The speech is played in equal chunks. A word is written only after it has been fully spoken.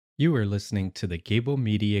You are listening to the Gable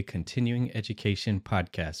Media Continuing Education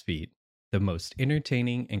podcast feed, the most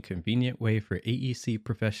entertaining and convenient way for AEC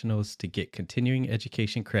professionals to get continuing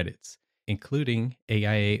education credits, including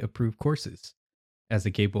AIA-approved courses. As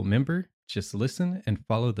a Gable member, just listen and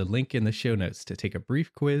follow the link in the show notes to take a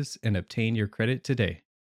brief quiz and obtain your credit today.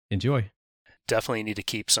 Enjoy. Definitely need to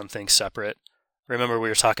keep some things separate. Remember, we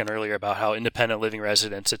were talking earlier about how independent living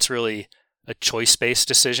residents, it's really a choice-based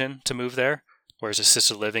decision to move there, whereas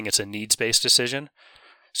assisted living, it's a needs-based decision.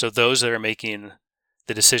 So those that are making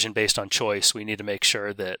the decision based on choice, we need to make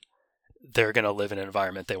sure that they're going to live in an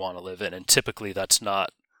environment they want to live in. And typically that's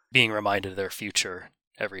not being reminded of their future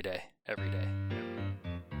every day.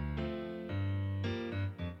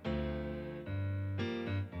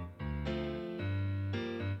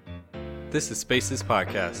 This is Spaces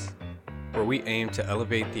Podcast, where we aim to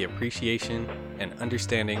elevate the appreciation and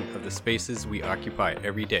understanding of the spaces we occupy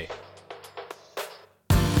every day.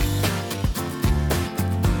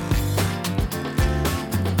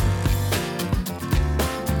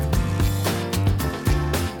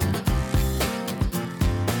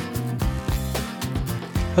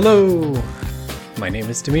 Hello, my name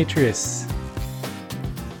is Demetrius.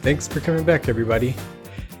 Thanks for coming back, everybody.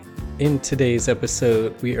 In today's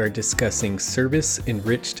episode, we are discussing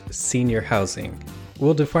service-enriched senior housing.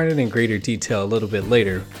 We'll define it in greater detail a little bit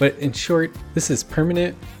later, but in short, this is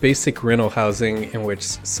permanent, basic rental housing in which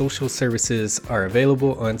social services are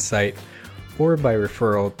available on site or by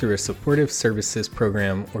referral through a supportive services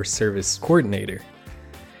program or service coordinator.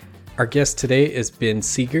 Our guest today is Ben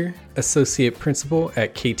Seeger, Associate Principal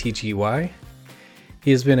at KTGY.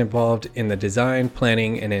 He has been involved in the design,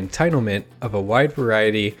 planning, and entitlement of a wide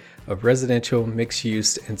variety of residential,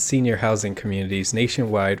 mixed-use, and senior housing communities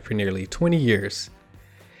nationwide for nearly 20 years.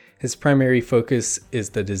 His primary focus is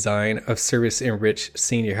the design of service-enriched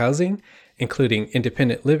senior housing, including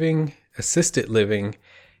independent living, assisted living,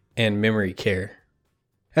 and memory care.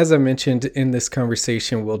 As I mentioned in this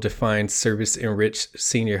conversation, we'll define service-enriched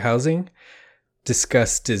senior housing,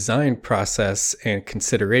 discuss design process and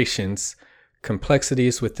considerations,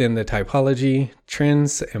 complexities within the typology,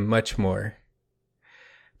 trends, and much more.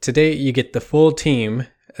 Today, you get the full team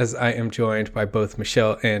as I am joined by both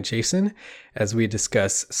Michelle and Jason as we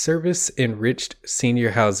discuss service-enriched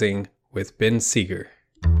senior housing with Ben Seeger.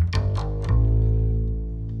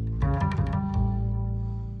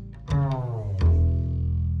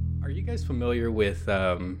 Are you guys familiar with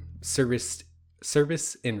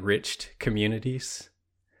service-enriched communities?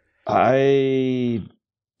 I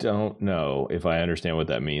don't know if I understand what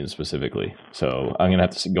that means specifically, so I'm going to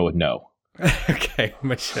have to go with no. Okay,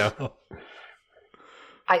 Michelle.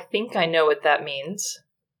 I think I know what that means,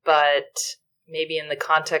 but maybe in the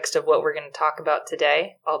context of what we're going to talk about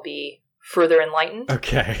today, I'll be further enlightened.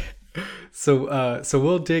 Okay. So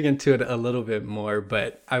we'll dig into it a little bit more,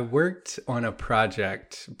 but I worked on a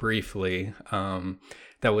project briefly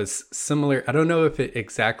that was similar. I don't know if it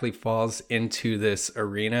exactly falls into this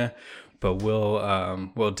arena, but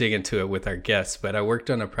we'll dig into it with our guests. But I worked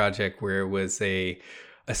on a project where it was a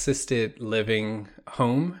assisted living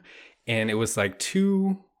home, and it was like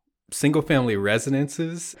two single family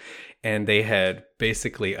residences, and they had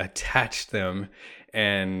basically attached them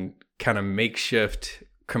and kind of makeshift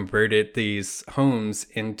converted these homes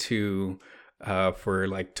into for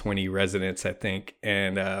like 20 residents, I think.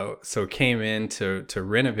 And so came in to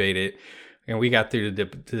renovate it, and we got through the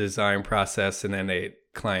design process, and then the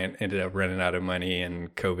client ended up running out of money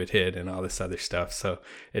and COVID hit and all this other stuff. So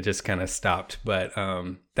it just kind of stopped. But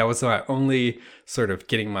that was my only sort of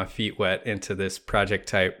getting my feet wet into this project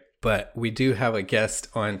type. But we do have a guest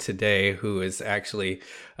on today who is actually,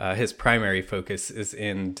 his primary focus is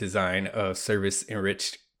in design of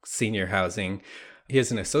service-enriched senior housing. He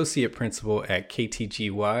is an associate principal at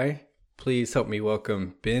KTGY. Please help me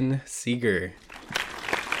welcome Ben Seeger.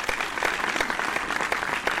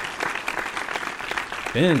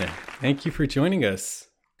 Ben, thank you for joining us.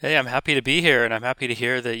 Hey, I'm happy to be here, and I'm happy to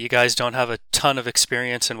hear that you guys don't have a ton of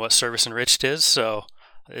experience in what service-enriched is, so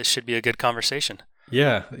it should be a good conversation.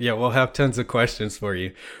 Yeah, we'll have tons of questions for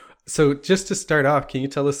you. So just to start off, can you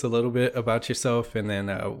tell us a little bit about yourself and then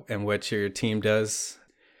and what your team does?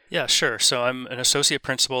 Yeah, sure. So I'm an associate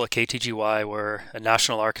principal at KTGY. We're a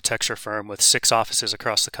national architecture firm with 6 offices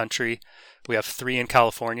across the country. We have 3 in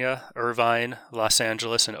California, Irvine, Los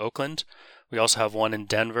Angeles, and Oakland. We also have 1 in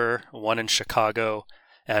Denver, 1 in Chicago,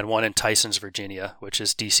 and 1 in Tysons, Virginia, which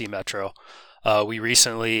is DC Metro. We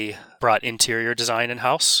recently brought interior design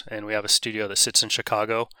in-house, and we have a studio that sits in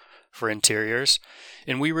Chicago for interiors.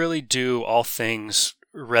 And we really do all things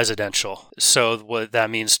residential. So what that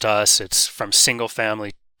means to us, it's from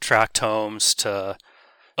single-family tract homes to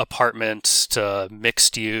apartments to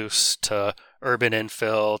mixed use to urban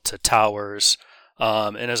infill to towers.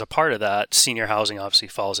 And as a part of that, senior housing obviously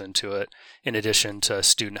falls into it, in addition to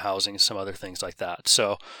student housing and some other things like that.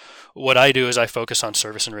 So what I do is I focus on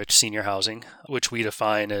service-enriched senior housing, which we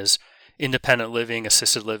define as independent living,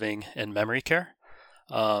 assisted living, and memory care.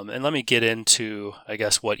 And let me get into, I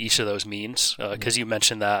guess, what each of those means, because you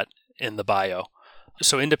mentioned that in the bio.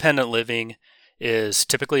 So independent living is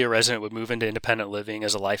typically a resident would move into independent living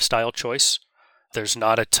as a lifestyle choice. There's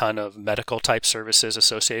not a ton of medical type services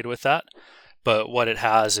associated with that. But what it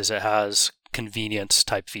has is it has convenience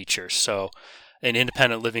type features. So an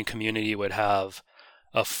independent living community would have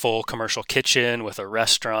a full commercial kitchen with a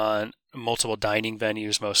restaurant, multiple dining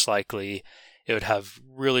venues most likely. It would have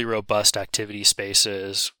really robust activity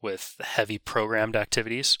spaces with heavy programmed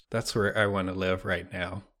activities. That's where I want to live right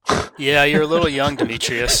now. Yeah, you're a little young,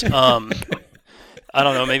 Demetrius. I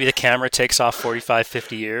don't know, maybe the camera takes off 45,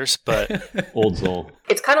 50 years, but... Old soul.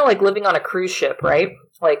 It's kind of like living on a cruise ship, right?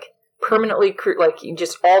 Like permanently, like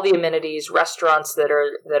just all the amenities, restaurants that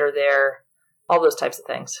are there, all those types of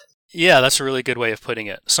things. Yeah, that's a really good way of putting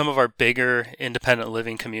it. Some of our bigger independent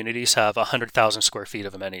living communities have 100,000 square feet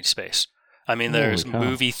of amenity space. I mean, there's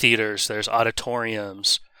movie theaters, there's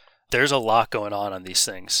auditoriums. There's a lot going on these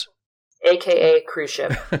things. AKA cruise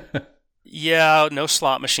ship. Yeah, no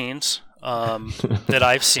slot machines that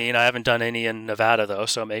I've seen. I haven't done any in Nevada, though,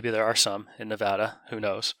 so maybe there are some in Nevada. Who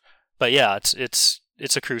knows? But yeah, it's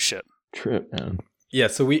a cruise ship. Trip, man. Yeah,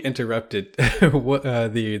 so we interrupted what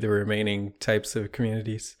the remaining types of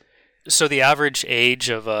communities. So the average age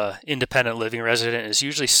of a independent living resident is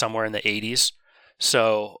usually somewhere in the 80s.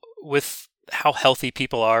 So with how healthy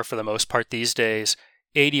people are for the most part these days,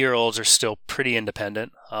 80-year-olds are still pretty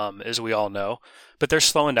independent, as we all know. But they're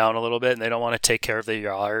slowing down a little bit, and they don't want to take care of their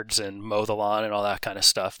yards and mow the lawn and all that kind of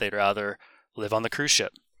stuff. They'd rather live on the cruise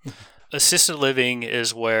ship. Assisted living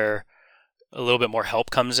is where a little bit more help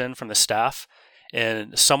comes in from the staff.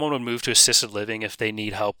 And someone would move to assisted living if they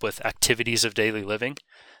need help with activities of daily living.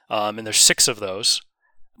 And there's 6 of those.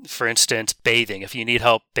 For instance, bathing. If you need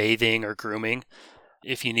help bathing or grooming,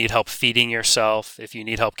 if you need help feeding yourself, if you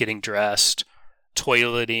need help getting dressed,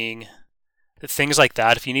 toileting, things like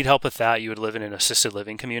that. If you need help with that, you would live in an assisted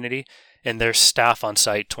living community. And there's staff on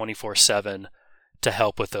site 24/7 to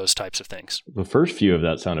help with those types of things. The first few of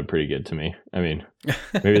that sounded pretty good to me. I mean,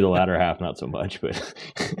 maybe the latter half, not so much, but...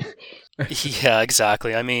 Yeah,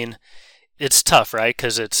 exactly. I mean, it's tough, right?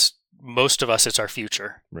 Because most of us, it's our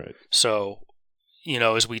future. Right. So,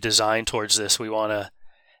 as we design towards this, we want to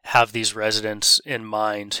have these residents in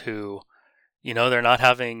mind who, they're not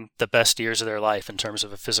having the best years of their life in terms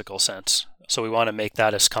of a physical sense. So we want to make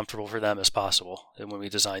that as comfortable for them as possible when we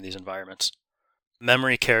design these environments.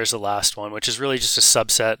 Memory care is the last one, which is really just a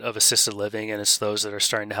subset of assisted living, and it's those that are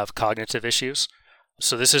starting to have cognitive issues.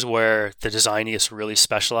 So this is where the design gets really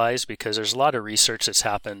specialized, because there's a lot of research that's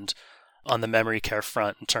happened on the memory care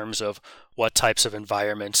front in terms of what types of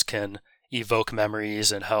environments can evoke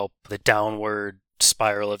memories and help the downward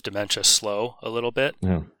spiral of dementia slow a little bit.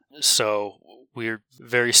 Yeah. So we're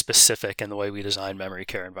very specific in the way we design memory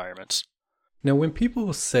care environments. Now, when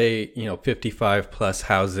people say, 55 plus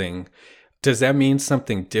housing, does that mean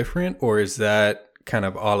something different, or is that kind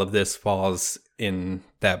of all of this falls in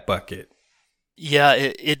that bucket? Yeah,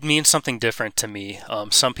 it means something different to me.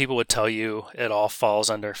 Some people would tell you it all falls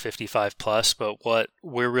under 55 plus, but what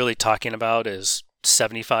we're really talking about is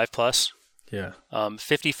 75 plus. Yeah.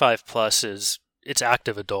 55 plus it's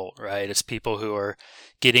active adult, right? It's people who are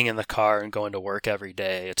getting in the car and going to work every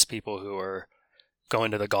day. It's people who are going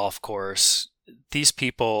to the golf course. These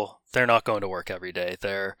people, they're not going to work every day.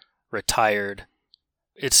 They're retired.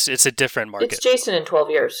 It's a different market. It's Jason in 12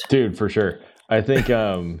 years. Dude, for sure. I think,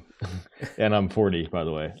 and I'm 40, by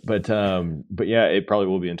the way, but yeah, it probably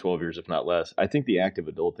will be in 12 years, if not less. I think the active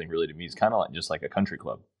adult thing really to me is kind of like just like a country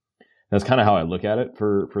club. That's kind of how I look at it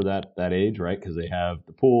for that age, right? Because they have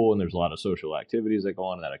the pool and there's a lot of social activities that go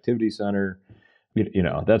on in that activity center.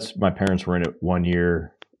 That's, my parents were in it one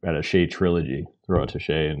year at a Shea Trilogy, throw out to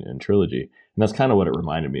Shea and Trilogy. And that's kind of what it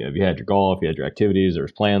reminded me of. You had your golf, you had your activities, there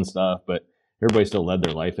was planned stuff, but everybody still led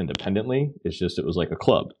their life independently. It's just, it was like a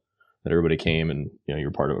club that everybody came and,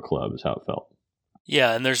 you're part of a club is how it felt.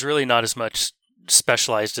 Yeah, and there's really not as much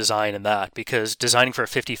specialized design in that, because designing for a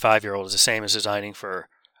 55-year-old is the same as designing for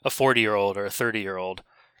a 40-year-old or a 30-year-old,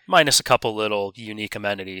 minus a couple little unique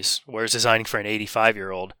amenities, whereas designing for an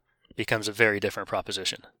 85-year-old becomes a very different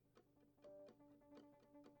proposition.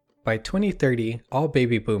 By 2030, all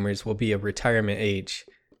baby boomers will be of retirement age,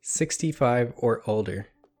 65 or older.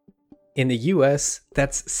 In the US,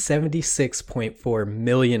 that's 76.4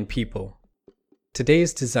 million people.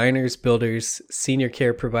 Today's designers, builders, senior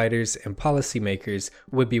care providers, and policymakers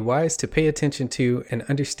would be wise to pay attention to and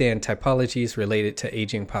understand typologies related to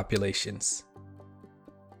aging populations.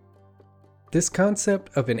 This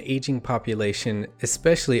concept of an aging population,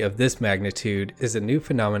 especially of this magnitude, is a new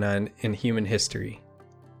phenomenon in human history.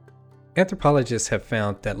 Anthropologists have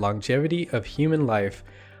found that longevity of human life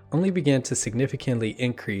only began to significantly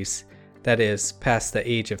increase, that is, past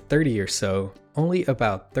the age of 30 or so, only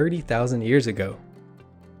about 30,000 years ago.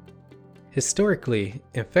 Historically,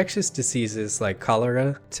 infectious diseases like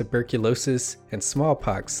cholera, tuberculosis, and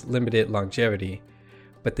smallpox limited longevity,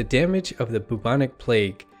 but the damage of the bubonic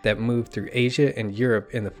plague that moved through Asia and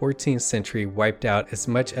Europe in the 14th century wiped out as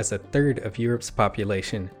much as a third of Europe's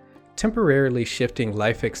population, temporarily shifting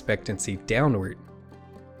life expectancy downward.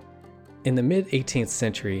 In the mid-18th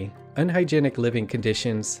century, unhygienic living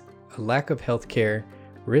conditions, a lack of health care,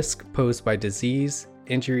 risk posed by disease,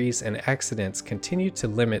 injuries, and accidents continued to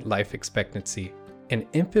limit life expectancy, and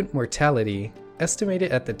infant mortality,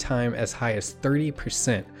 estimated at the time as high as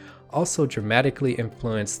 30%, also dramatically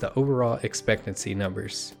influenced the overall expectancy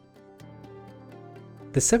numbers.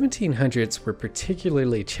 The 1700s were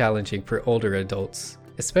particularly challenging for older adults,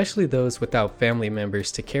 especially those without family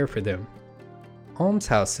members to care for them.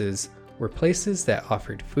 Almshouses were places that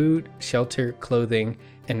offered food, shelter, clothing,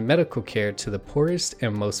 and medical care to the poorest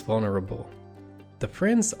and most vulnerable. The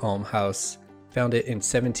Friends Almshouse, founded in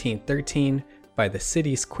 1713 by the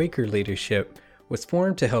city's Quaker leadership, was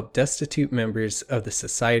formed to help destitute members of the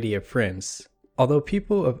Society of Friends, although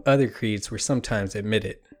people of other creeds were sometimes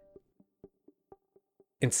admitted.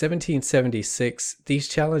 In 1776, these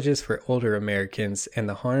challenges for older Americans and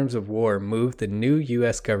the harms of war moved the new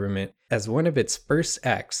U.S. government as one of its first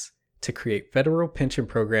acts to create federal pension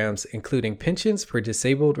programs, including pensions for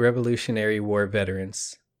disabled Revolutionary War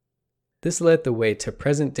veterans. This led the way to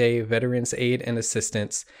present-day Veterans Aid and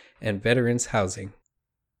Assistance and Veterans Housing.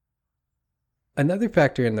 Another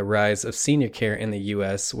factor in the rise of senior care in the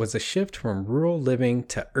U.S. was a shift from rural living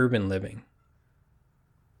to urban living.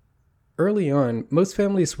 Early on, most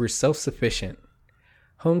families were self-sufficient.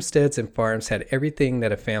 Homesteads and farms had everything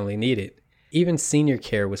that a family needed. Even senior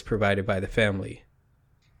care was provided by the family.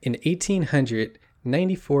 In 1800,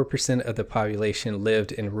 94% of the population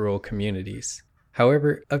lived in rural communities.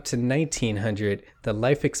 However, up to 1900, the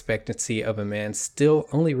life expectancy of a man still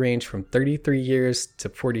only ranged from 33 years to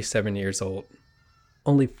 47 years old.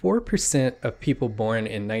 Only 4% of people born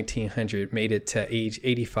in 1900 made it to age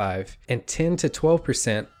 85 and 10 to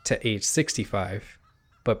 12% to age 65.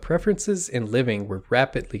 But preferences in living were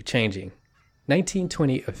rapidly changing.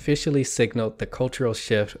 1920 officially signaled the cultural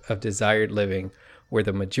shift of desired living, where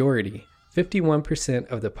the majority, 51%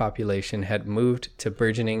 of the population, had moved to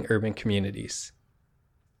burgeoning urban communities.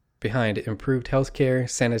 Behind improved healthcare,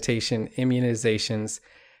 sanitation, immunizations,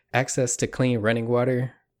 access to clean running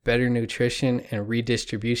water, better nutrition, and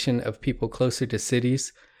redistribution of people closer to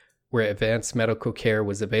cities where advanced medical care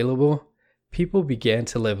was available, people began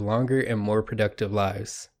to live longer and more productive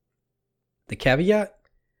lives. The caveat?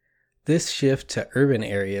 This shift to urban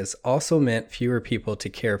areas also meant fewer people to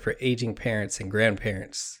care for aging parents and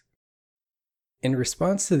grandparents. In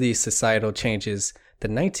response to these societal changes, the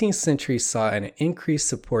 19th century saw an increased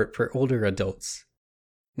support for older adults.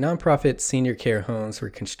 Nonprofit senior care homes were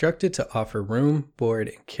constructed to offer room, board,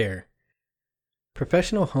 and care.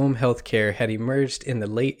 Professional home health care had emerged in the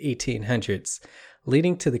late 1800s,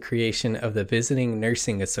 leading to the creation of the Visiting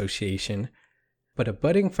Nursing Association, but a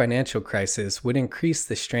budding financial crisis would increase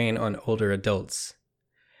the strain on older adults.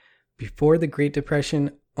 Before the Great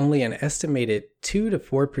Depression, only an estimated 2 to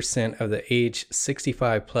 4% of the age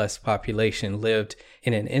 65 plus population lived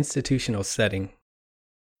in an institutional setting.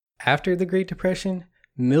 After the Great Depression,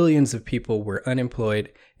 millions of people were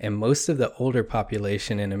unemployed, and most of the older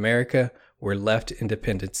population in America were left in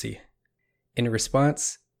dependency. In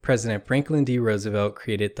response, President Franklin D. Roosevelt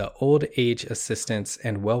created the Old Age Assistance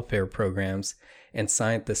and Welfare Programs and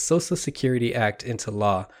signed the Social Security Act into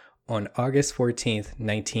law on August 14,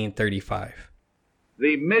 1935.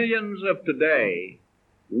 The millions of today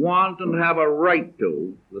want and have a right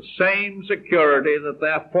to the same security that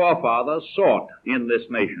their forefathers sought in this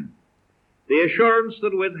nation. The assurance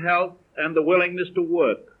that with health and the willingness to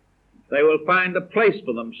work, they will find a place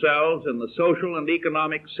for themselves in the social and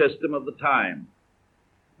economic system of the time.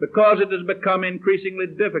 Because it has become increasingly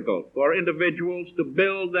difficult for individuals to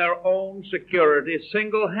build their own security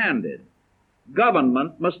single-handed,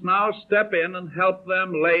 government must now step in and help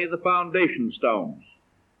them lay the foundation stones,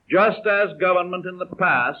 just as government in the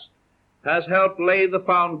past has helped lay the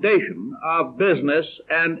foundation of business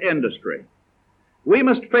and industry. We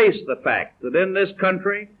must face the fact that in this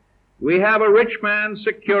country we have a rich man's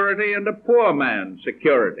security and a poor man's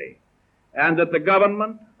security, and that the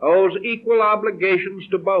government owes equal obligations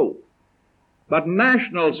to both. But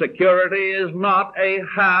national security is not a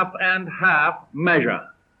half and half measure.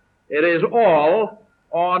 It is all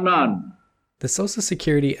or none. The Social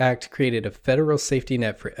Security Act created a federal safety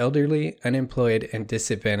net for elderly, unemployed, and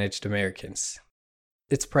disadvantaged Americans.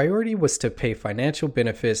 Its priority was to pay financial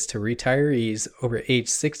benefits to retirees over age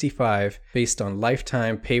 65 based on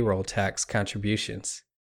lifetime payroll tax contributions.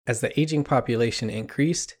 As the aging population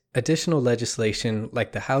increased, additional legislation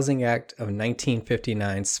like the Housing Act of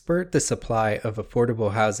 1959 spurred the supply of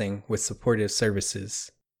affordable housing with supportive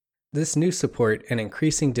services. This new support and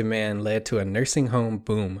increasing demand led to a nursing home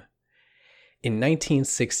boom. In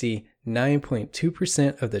 1960,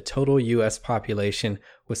 9.2% of the total U.S. population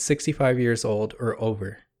was 65 years old or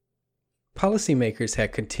over. Policymakers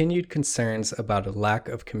had continued concerns about a lack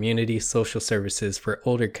of community social services for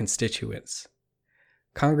older constituents.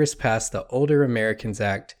 Congress passed the Older Americans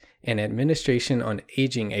Act, an administration on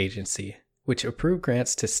aging agency, which approved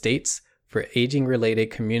grants to states for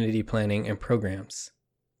aging-related community planning and programs.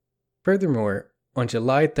 Furthermore, on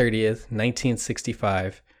July 30th,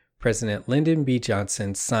 1965, President Lyndon B.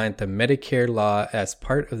 Johnson signed the Medicare law as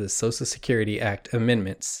part of the Social Security Act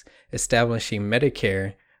amendments, establishing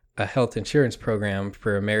Medicare, a health insurance program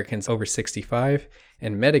for Americans over 65,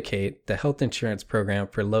 and Medicaid, the health insurance program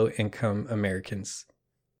for low-income Americans.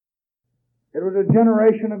 It was a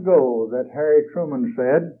generation ago that Harry Truman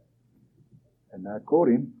said, and I quote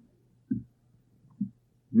him,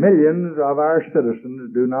 "Millions of our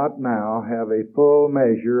citizens do not now have a full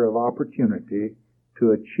measure of opportunity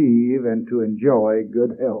to achieve and to enjoy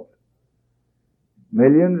good health.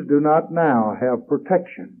 Millions do not now have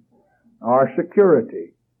protection or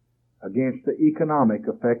security against the economic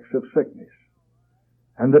effects of sickness.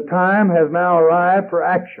 And the time has now arrived for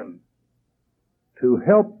action to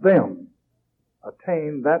help them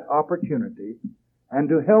attain that opportunity and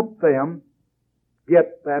to help them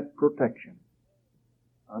get that protection."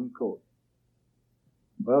 Unquote.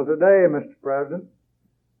 Well, today, Mr. President,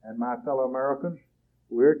 and my fellow Americans,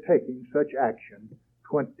 we're taking such action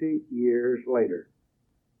 20 years later.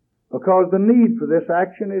 Because the need for this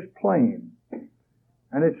action is plain,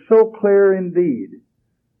 and it's so clear indeed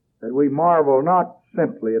that we marvel not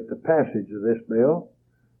simply at the passage of this bill,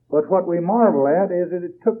 but what we marvel at is that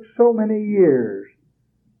it took so many years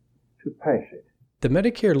to pass it. The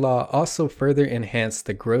Medicare law also further enhanced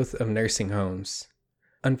the growth of nursing homes.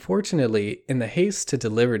 Unfortunately, in the haste to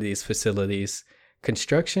deliver these facilities,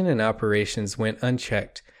 construction and operations went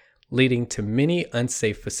unchecked, leading to many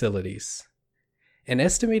unsafe facilities. An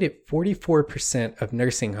estimated 44% of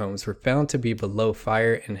nursing homes were found to be below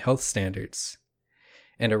fire and health standards.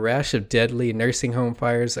 And a rash of deadly nursing home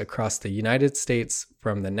fires across the United States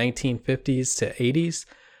from the 1950s to 80s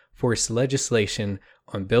forced legislation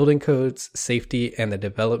on building codes, safety, and the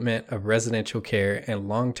development of residential care and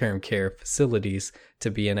long-term care facilities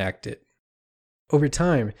to be enacted. Over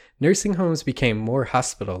time, nursing homes became more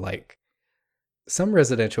hospital-like. Some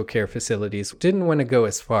residential care facilities didn't want to go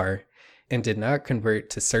as far and did not convert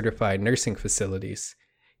to certified nursing facilities,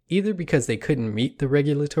 either because they couldn't meet the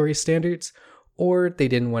regulatory standards or they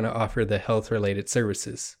didn't want to offer the health-related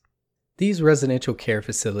services. These residential care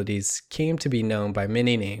facilities came to be known by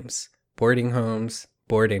many names: boarding homes,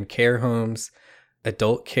 board and care homes,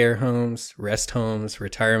 adult care homes, rest homes,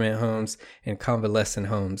 retirement homes, and convalescent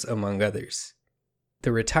homes, among others.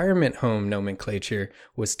 The retirement home nomenclature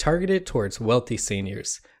was targeted towards wealthy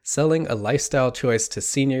seniors, selling a lifestyle choice to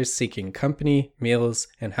seniors seeking company, meals,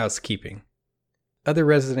 and housekeeping. Other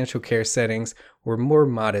residential care settings were more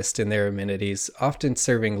modest in their amenities, often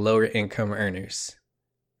serving lower-income earners.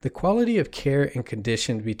 The quality of care and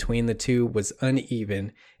condition between the two was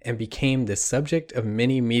uneven and became the subject of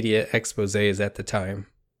many media exposés at the time.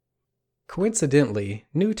 Coincidentally,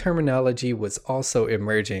 new terminology was also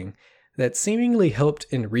emerging that seemingly helped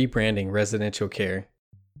in rebranding residential care.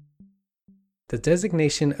 The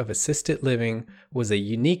designation of assisted living was a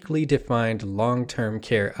uniquely defined long-term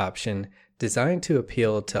care option designed to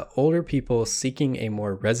appeal to older people seeking a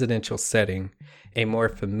more residential setting, a more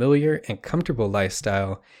familiar and comfortable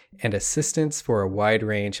lifestyle, and assistance for a wide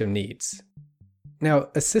range of needs. Now,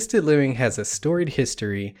 assisted living has a storied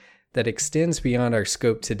history that extends beyond our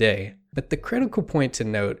scope today, but the critical point to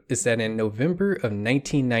note is that in November of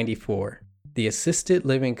 1994, the assisted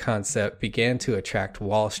living concept began to attract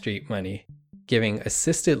Wall Street money, giving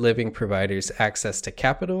assisted living providers access to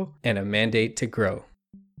capital and a mandate to grow.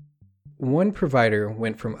 One provider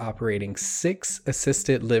went from operating 6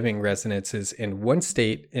 assisted living residences in one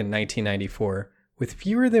state in 1994, with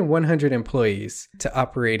fewer than 100 employees to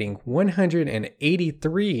operating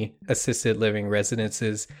 183 assisted living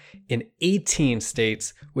residences in 18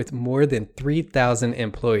 states with more than 3,000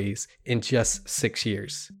 employees in just 6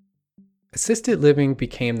 years. Assisted living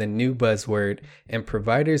became the new buzzword and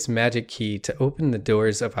providers' magic key to open the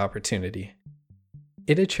doors of opportunity.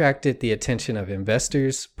 It attracted the attention of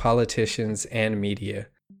investors, politicians, and media,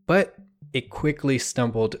 but it quickly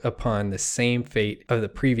stumbled upon the same fate of the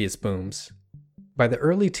previous booms. By the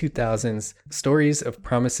early 2000s, stories of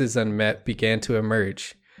promises unmet began to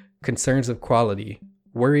emerge, concerns of quality,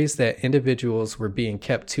 worries that individuals were being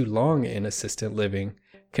kept too long in assisted living,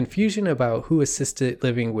 confusion about who assisted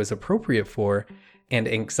living was appropriate for, and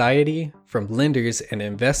anxiety from lenders and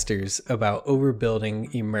investors about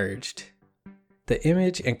overbuilding emerged. The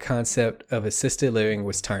image and concept of assisted living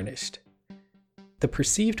was tarnished. The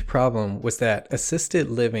perceived problem was that assisted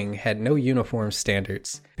living had no uniform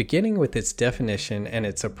standards, beginning with its definition and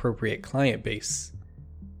its appropriate client base.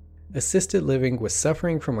 Assisted living was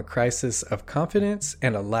suffering from a crisis of confidence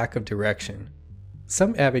and a lack of direction.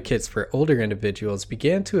 Some advocates for older individuals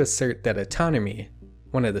began to assert that autonomy,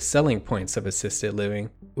 one of the selling points of assisted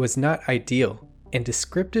living, was not ideal, and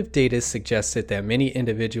descriptive data suggested that many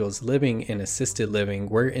individuals living in assisted living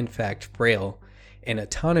were in fact frail, and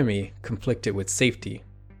autonomy conflicted with safety.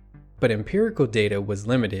 But empirical data was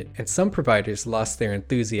limited, and some providers lost their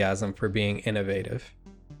enthusiasm for being innovative.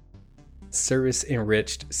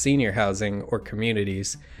 Service-enriched senior housing, or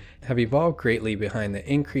communities, have evolved greatly behind the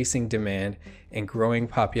increasing demand and growing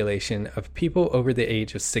population of people over the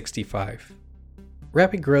age of 65.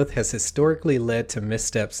 Rapid growth has historically led to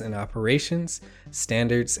missteps in operations,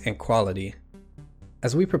 standards, and quality.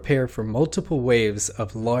 As we prepare for multiple waves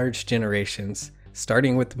of large generations,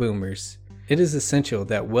 starting with boomers, it is essential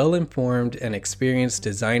that well-informed and experienced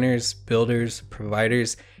designers, builders,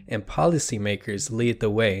 providers, and policymakers lead the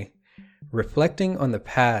way, reflecting on the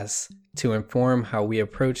past to inform how we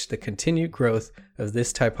approach the continued growth of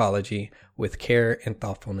this typology with care and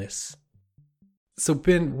thoughtfulness. So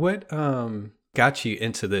Ben, what got you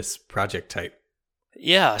into this project type?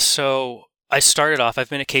 Yeah, so I started off, I've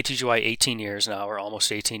been at KTGY 18 years now, or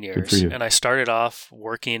almost 18 years. And I started off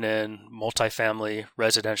working in multifamily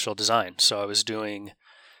residential design. So I was doing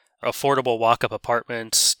affordable walk-up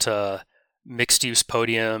apartments to mixed-use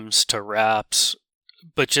podiums to wraps,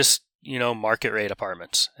 but just, market rate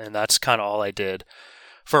apartments. And that's kind of all I did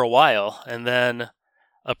for a while. And then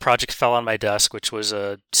a project fell on my desk, which was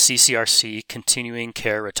a CCRC, Continuing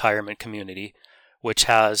Care Retirement Community, which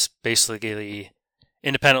has basically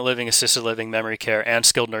independent living, assisted living, memory care, and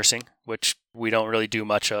skilled nursing, which we don't really do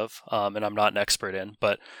much of, and I'm not an expert in,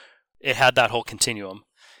 but it had that whole continuum.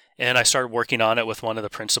 And I started working on it with one of the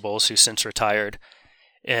principals who's since retired.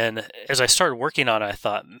 And as I started working on it, I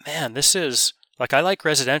thought, man, this is, I like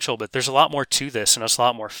residential, but there's a lot more to this, and it's a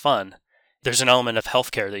lot more fun. There's an element of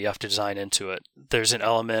healthcare that you have to design into it. There's an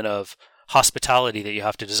element of hospitality that you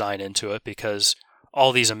have to design into it, because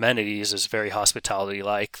all these amenities is very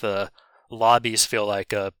hospitality-like. The lobbies feel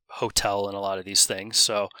like a hotel in a lot of these things.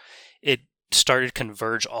 So it started to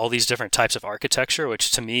converge all these different types of architecture,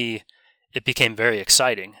 which to me, it became very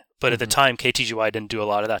exciting. But at the time, KTGY didn't do a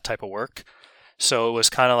lot of that type of work. So it was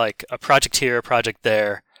kind of like a project here, a project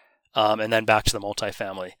there, and then back to the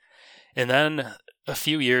multifamily. And then a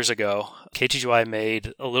few years ago, KTGY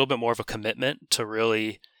made a little bit more of a commitment to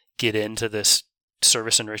really get into this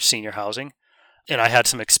service-enriched senior housing. And I had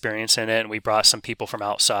some experience in it, and we brought some people from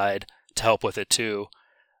outside to help with it too.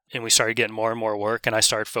 And we started getting more and more work, and I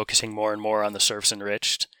started focusing more and more on the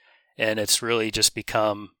service-enriched. And it's really just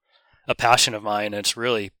become a passion of mine, and it's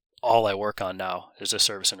really all I work on now is the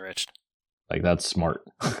service-enriched. That's smart.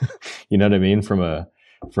 You know what I mean? From a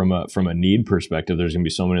need perspective, there's going to be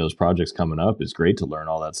so many of those projects coming up. It's great to learn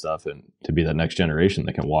all that stuff and to be that next generation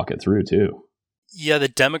that can walk it through too. Yeah, the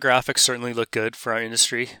demographics certainly look good for our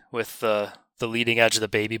industry. With the leading edge of the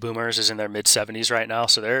baby boomers is in their mid-70s right now,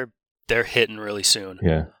 so they're hitting really soon.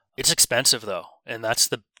 Yeah, it's expensive though, and that's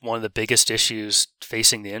one of the biggest issues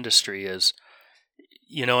facing the industry is,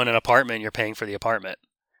 in an apartment you're paying for the apartment,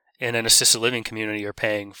 in an assisted living community you're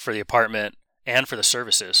paying for the apartment and for the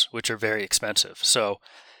services, which are very expensive. So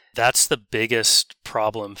that's the biggest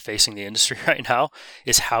problem facing the industry right now,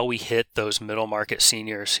 is how we hit those middle market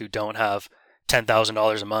seniors who don't have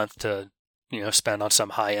 $10,000 a month to, spend on some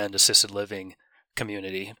high-end assisted living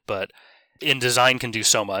community. But in design can do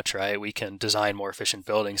so much, right? We can design more efficient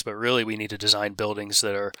buildings, but really we need to design buildings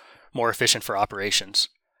that are more efficient for operations,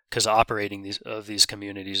 because operating these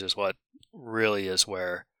communities is what really is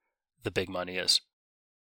where the big money is.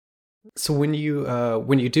 So when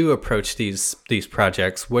you do approach these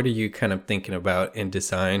projects, what are you kind of thinking about in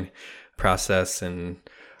design process and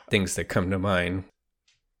things that come to mind?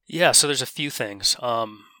 Yeah, so there's a few things.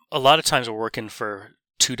 A lot of times we're working for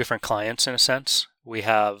two different clients in a sense. We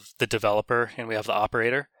have the developer and we have the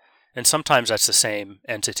operator, and sometimes that's the same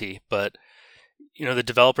entity. But the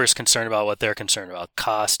developer is concerned about what they're concerned about: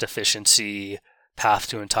 cost, efficiency, path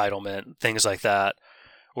to entitlement, things like that.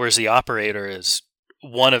 Whereas the operator is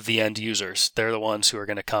one of the end users. They're the ones who are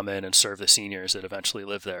going to come in and serve the seniors that eventually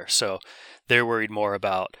live there. So they're worried more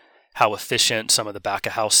about how efficient some of the back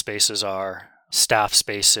of house spaces are, staff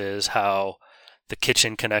spaces, how the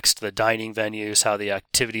kitchen connects to the dining venues, how the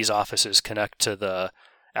activities offices connect to the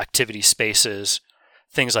activity spaces,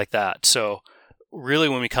 things like that. So really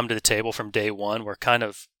when we come to the table from day one, we're kind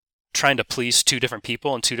of trying to please two different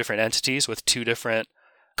people and two different entities with two different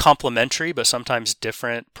complementary but sometimes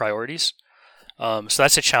different priorities. So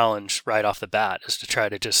that's a challenge right off the bat, is to try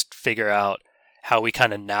to just figure out how we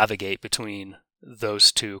kind of navigate between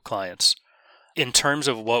those two clients. In terms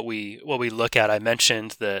of what we look at, I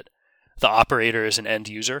mentioned that the operator is an end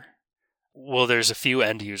user. Well, there's a few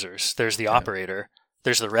end users. There's the operator.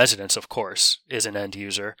 There's the residents, of course, is an end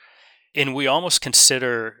user. And we almost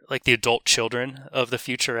consider like the adult children of the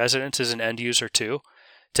future residents as an end user too.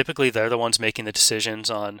 Typically, they're the ones making the decisions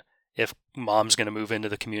on if mom's going to move into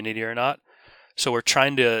the community or not. So we're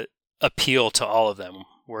trying to appeal to all of them.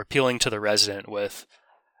 We're appealing to the resident with,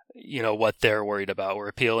 what they're worried about. We're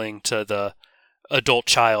appealing to the adult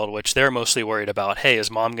child, which they're mostly worried about. Hey, is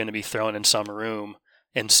mom going to be thrown in some room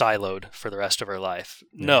and siloed for the rest of her life?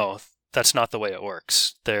 Yeah. No, that's not the way it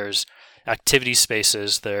works. There's activity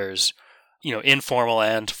spaces. There's, informal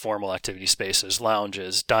and formal activity spaces,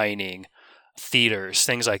 lounges, dining, theaters,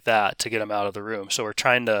 things like that to get them out of the room. So we're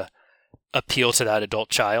trying to appeal to that adult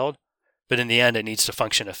child, but in the end, it needs to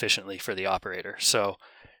function efficiently for the operator. So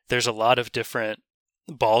there's a lot of different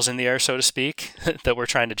balls in the air, so to speak, that we're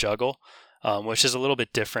trying to juggle, which is a little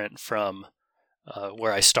bit different from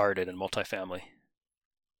where I started in multifamily.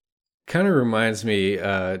 Kind of reminds me,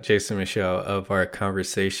 Jason Michelle, of our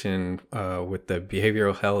conversation with the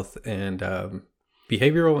behavioral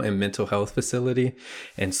and mental health facility,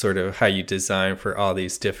 and sort of how you design for all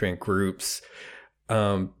these different groups.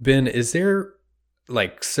 Ben, is there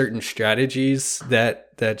like certain strategies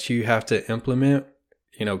that you have to implement,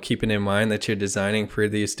 keeping in mind that you're designing for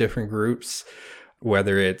these different groups,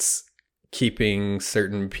 whether it's keeping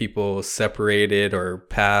certain people separated or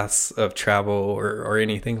paths of travel or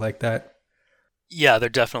anything like that? Yeah, there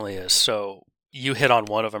definitely is. So you hit on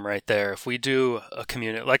one of them right there. If we do a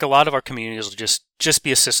community, like a lot of our communities will just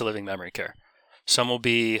be assisted living memory care. Some will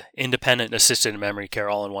be independent and assisted memory care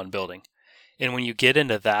all in one building. And when you get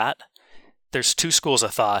into that, there's two schools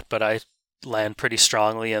of thought, but I land pretty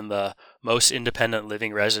strongly in the most independent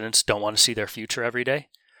living residents don't want to see their future every day.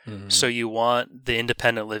 Mm-hmm. So you want the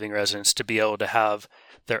independent living residents to be able to have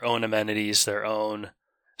their own amenities, their own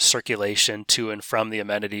circulation to and from the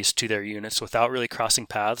amenities to their units without really crossing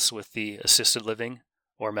paths with the assisted living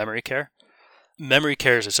or memory care. Memory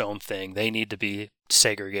care is its own thing. They need to be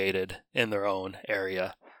segregated in their own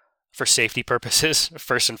area. For safety purposes,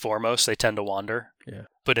 first and foremost, they tend to wander. Yeah.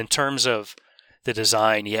 But in terms of the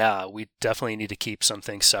design, we definitely need to keep some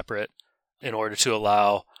things separate in order to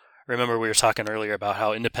allow. Remember, we were talking earlier about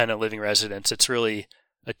how independent living residents, it's really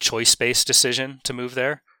a choice-based decision to move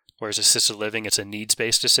there, whereas assisted living, it's a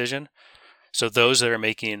needs-based decision. So those that are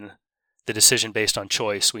making the decision based on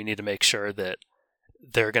choice, we need to make sure that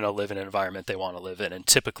they're going to live in an environment they want to live in. And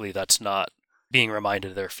typically that's not being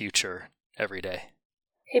reminded of their future every day.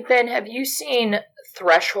 Hey, Ben, have you seen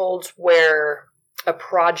thresholds where a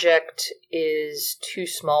project is too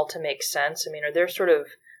small to make sense? I mean, are there sort of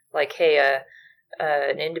like, hey,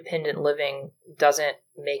 an independent living doesn't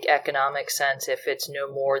make economic sense if it's no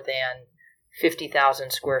more than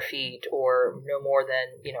 50,000 square feet or no more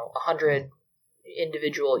than, 100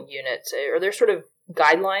 individual units? Are there sort of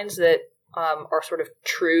guidelines that are sort of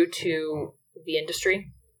true to the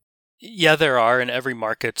industry? Yeah, there are, and every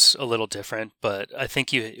market's a little different, but I think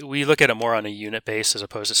we look at it more on a unit base as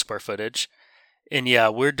opposed to square footage. And yeah,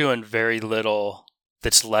 we're doing very little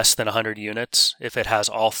that's less than 100 units if it has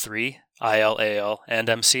all three, IL, AL, and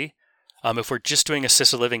MC. If we're just doing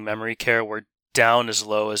assisted living memory care, we're down as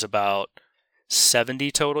low as about 70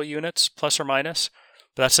 total units, plus or minus.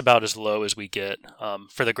 But that's about as low as we get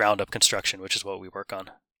for the ground-up construction, which is what we work on.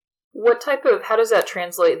 How does that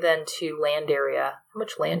translate then to land area? How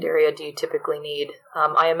much land area do you typically need?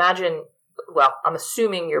 I'm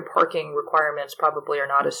assuming your parking requirements probably are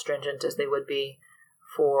not as stringent as they would be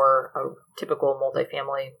for a typical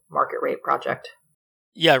multifamily market rate project.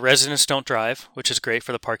 Yeah, residents don't drive, which is great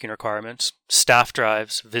for the parking requirements. Staff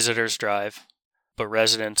drives, visitors drive, but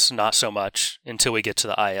residents not so much until we get to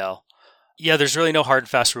the IL. Yeah, there's really no hard and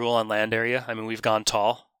fast rule on land area. I mean, we've gone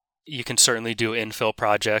tall. You can certainly do infill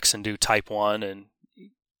projects and do type 1 and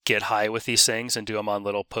get high with these things and do them on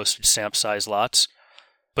little postage stamp size lots.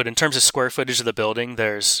 But in terms of square footage of the building,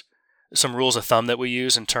 there's some rules of thumb that we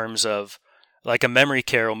use in terms of, like, a memory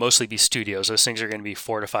care will mostly be studios. Those things are going to be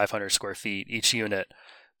 400 to 500 square feet each unit,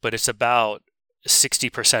 but it's about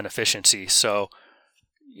 60% efficiency. So,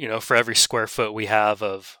 for every square foot we have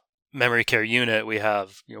of memory care unit, we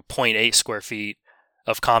have 0.8 square feet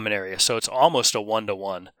of common area. So it's almost a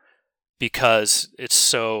 1-to-1 because it's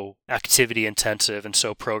so activity intensive and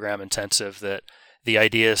so program intensive that the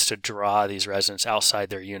idea is to draw these residents outside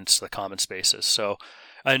their units to the common spaces. So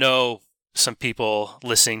I know some people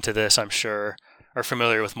listening to this, I'm sure, are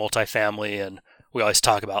familiar with multifamily, and we always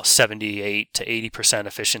talk about 78 to 80%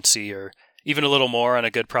 efficiency, or even a little more on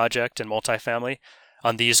a good project in multifamily.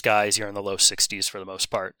 On these guys, you're in the low 60s for the most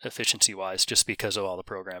part, efficiency-wise, just because of all the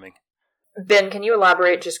programming. Ben, can you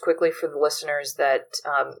elaborate just quickly for the listeners that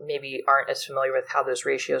maybe aren't as familiar with how those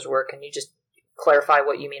ratios work? Can you just clarify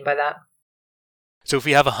what you mean by that? So if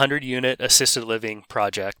we have a 100-unit assisted living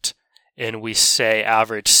project, and we say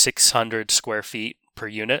average 600 square feet per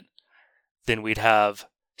unit, then we'd have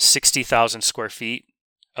 60,000 square feet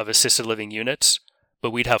of assisted living units,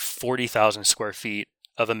 but we'd have 40,000 square feet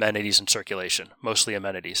of amenities in circulation, mostly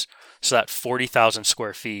amenities. So that 40,000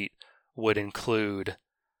 square feet would include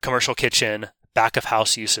commercial kitchen, back of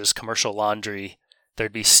house uses, commercial laundry,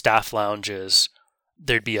 there'd be staff lounges,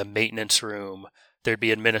 there'd be a maintenance room, there'd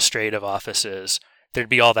be administrative offices, there'd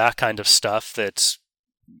be all that kind of stuff that's,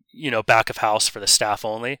 back of house for the staff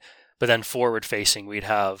only. But then forward facing, we'd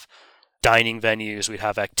have dining venues, we'd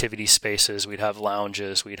have activity spaces, we'd have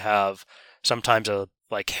lounges, we'd have sometimes a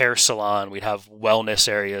hair salon, we'd have wellness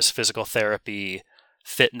areas, physical therapy,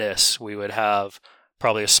 fitness, we would have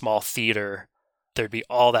probably a small theater. There'd be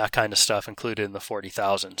all that kind of stuff included in the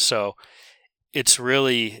 40,000. So it's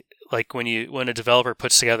really like when a developer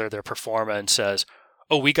puts together their pro forma and says,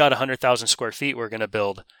 oh, we got 100,000 square feet we're going to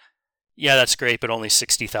build. Yeah, that's great, but only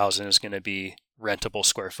 60,000 is going to be rentable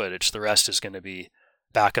square footage. The rest is going to be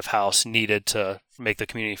back of house needed to make the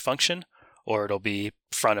community function, or it'll be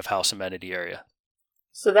front of house amenity area.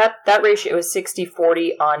 So that ratio is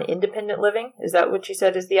 60-40 on independent living? Is that what you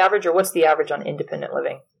said is the average, or what's the average on independent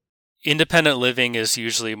living? Independent living is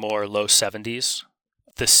usually more low 70s.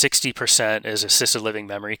 The 60% is assisted living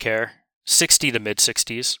memory care, 60 to mid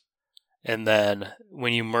 60s. And then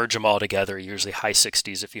when you merge them all together, usually high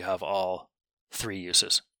 60s if you have all three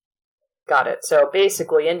uses. Got it. So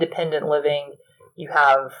basically, independent living, you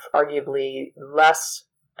have arguably less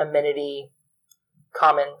amenity,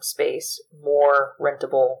 common space, more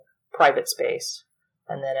rentable private space.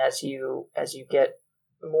 And then as you get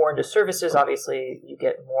more into services, obviously you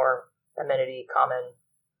get more amenity, common,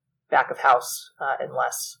 back of house, and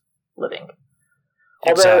less living.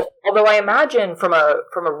 Although I imagine from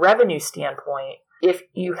a revenue standpoint, if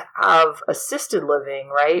you have assisted living,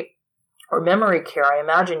 right, or memory care, I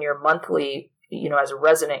imagine your monthly, as a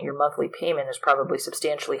resident, your monthly payment is probably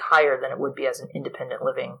substantially higher than it would be as an independent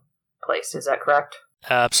living place. Is that correct?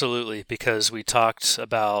 Absolutely, because we talked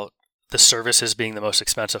about the services being the most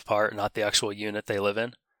expensive part, not the actual unit they live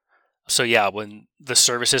in. So yeah, when the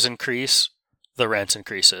services increase, the rent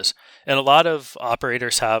increases. And a lot of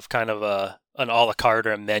operators have kind of an a la carte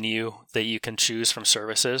or a menu that you can choose from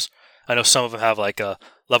services. I know some of them have like a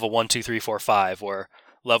level 1, 2, 3, 4, 5, where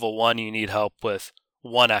level 1 you need help with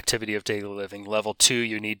one activity of daily living. Level 2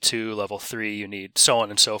 you need 2, level 3 you need so on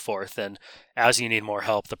and so forth. And as you need more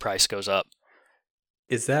help, the price goes up.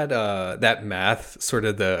 Is that math sort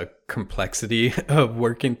of the complexity of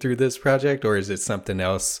working through this project, or is it something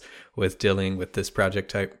else with dealing with this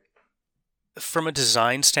project type? From a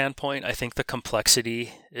design standpoint, I think the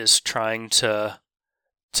complexity is trying to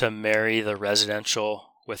marry the residential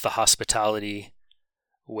with the hospitality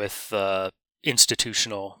with the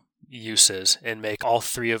institutional uses and make all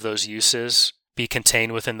three of those uses be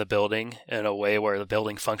contained within the building in a way where the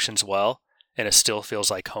building functions well and it still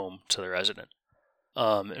feels like home to the resident.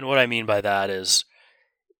 And what I mean by that is,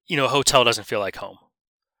 a hotel doesn't feel like home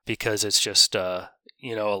because it's just, a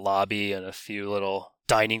lobby and a few little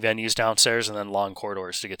dining venues downstairs and then long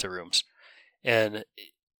corridors to get to rooms. And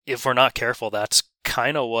if we're not careful, that's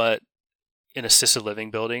kind of what an assisted living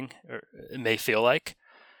building may feel like.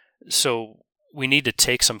 So we need to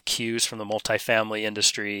take some cues from the multifamily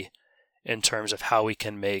industry in terms of how we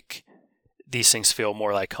can make these things feel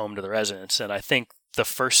more like home to the residents. And I think the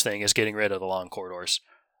first thing is getting rid of the long corridors.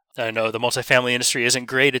 I know the multifamily industry isn't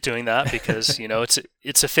great at doing that because,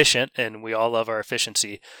 it's efficient and we all love our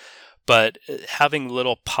efficiency. But having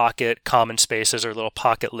little pocket common spaces or little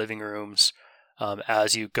pocket living rooms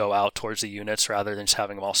as you go out towards the units rather than just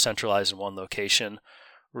having them all centralized in one location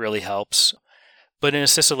really helps. But in an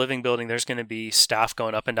assisted living building, there's going to be staff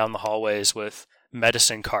going up and down the hallways with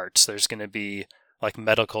medicine carts. There's going to be like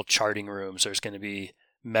medical charting rooms. There's going to be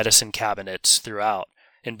medicine cabinets throughout.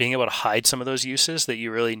 And being able to hide some of those uses that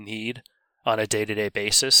you really need on a day-to-day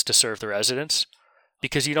basis to serve the residents,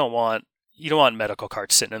 because you don't want medical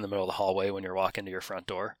carts sitting in the middle of the hallway when you're walking to your front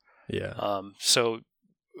door. Yeah. So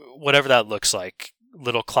whatever that looks like,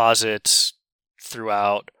 little closets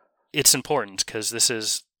throughout, it's important because this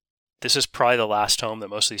is probably the last home that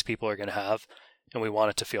most of these people are going to have, and we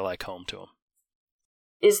want it to feel like home to them.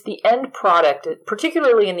 Is the end product,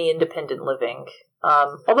 particularly in the independent living,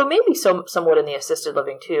 although maybe somewhat in the assisted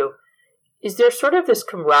living too, is there sort of this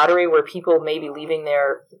camaraderie where people may be leaving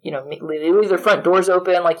their, leave their front doors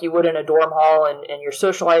open like you would in a dorm hall, and you're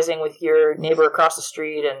socializing with your neighbor across the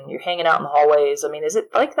street and you're hanging out in the hallways? I mean, is it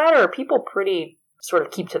like that, or are people pretty sort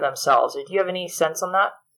of keep to themselves? Do you have any sense on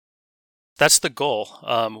that? That's the goal.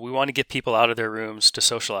 We want to get people out of their rooms to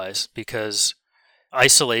socialize because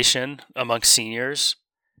isolation amongst seniors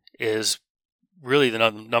is really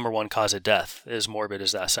the number one cause of death, as morbid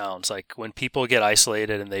as that sounds. Like when people get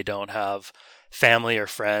isolated and they don't have family or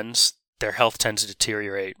friends, their health tends to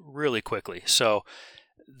deteriorate really quickly. So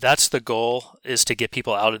that's the goal, is to get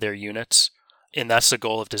people out of their units. And that's the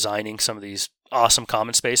goal of designing some of these awesome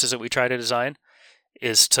common spaces that we try to design,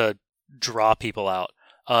 is to draw people out.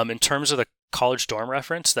 In terms of the college dorm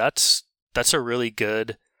reference, that's a really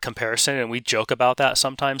good comparison. And we joke about that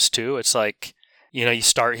sometimes too. It's like, you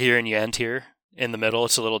start here and you end here. In the middle,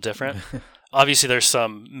 it's a little different. Obviously, there's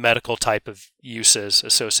some medical type of uses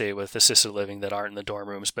associated with assisted living that aren't in the dorm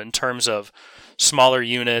rooms. But in terms of smaller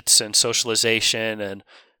units and socialization and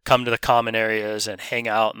come to the common areas and hang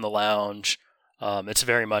out in the lounge, it's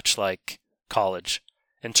very much like college.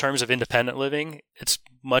 In terms of independent living, it's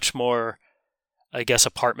much more, I guess,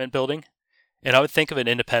 apartment building. And I would think of an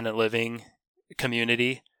independent living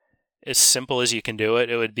community as simple as you can do it.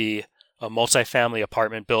 It would be a multifamily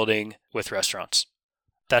apartment building with restaurants.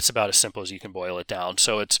 That's about as simple as you can boil it down.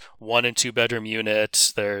 So it's 1 and 2 bedroom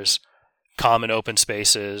units. There's common open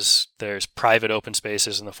spaces. There's private open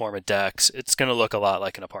spaces in the form of decks. It's going to look a lot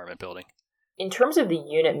like an apartment building. In terms of the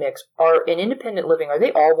unit mix, in independent living, are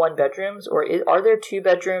they all 1 bedrooms, or are there 2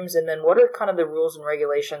 bedrooms? And then what are kind of the rules and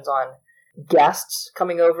regulations on guests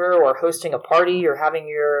coming over or hosting a party, or having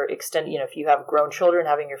your extended, if you have grown children,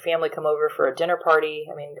 having your family come over for a dinner party?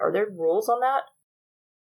 I mean, are there rules on that?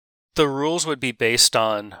 The rules would be based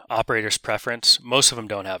on operator's preference. Most of them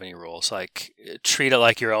don't have any rules. Like, treat it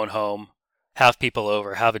like your own home, have people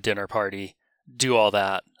over, have a dinner party, do all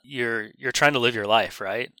that. You're trying to live your life,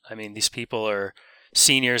 right? I mean, these people are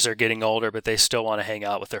seniors, are getting older, but they still want to hang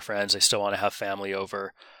out with their friends. They still want to have family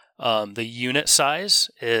over. The unit size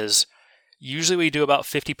is, usually we do about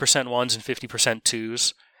 50% 1s and 50%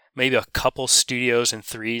 2s, maybe a couple studios and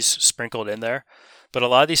 3s sprinkled in there. But a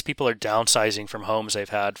lot of these people are downsizing from homes they've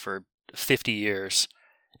had for 50 years.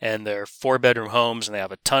 And they're 4-bedroom homes, and they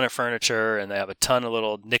have a ton of furniture, and they have a ton of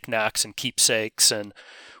little knickknacks and keepsakes. And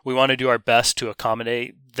we want to do our best to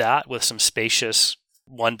accommodate that with some spacious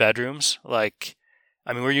 1-bedrooms.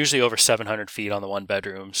 We're usually over 700 feet on the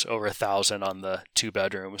 1-bedrooms, over 1,000 on the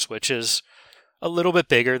 2-bedrooms, which is a little bit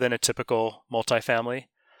bigger than a typical multifamily.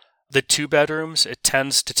 The 2-bedrooms, it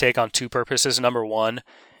tends to take on 2 purposes. Number one,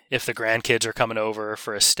 if the grandkids are coming over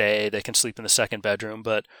for a stay, they can sleep in the 2nd bedroom.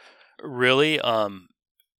 But really,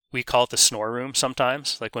 we call it the snore room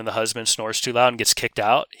sometimes. Like when the husband snores too loud and gets kicked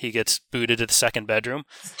out, he gets booted to the 2nd bedroom.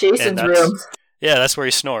 It's Jason's room. Yeah, that's where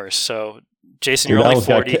he snores. So, Jason, you're only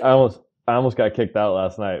 40. I almost got kicked out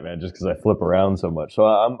last night, man, just because I flip around so much. So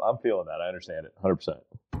I'm feeling that. I understand it 100%.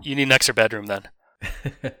 You need an extra bedroom then.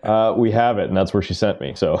 We have it, and that's where she sent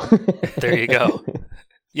me. So there you go.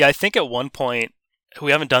 Yeah, I think at one point,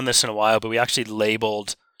 we haven't done this in a while, but we actually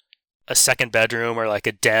labeled a 2nd bedroom or like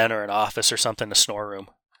a den or an office or something a snore room,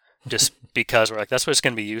 just because we're like, that's what it's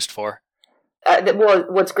going to be used for. Well,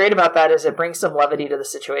 what's great about that is it brings some levity to the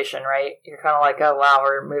situation, right? You're kind of like, oh, wow,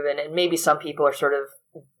 we're moving. And maybe some people are sort of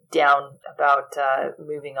down about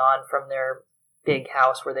moving on from their big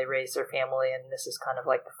house where they raise their family, and this is kind of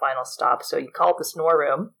like the final stop. So you call it the snore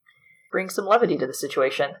room, bring some levity to the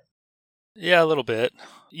situation. Yeah, a little bit.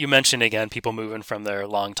 You mentioned, again, people moving from their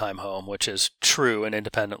longtime home, which is true in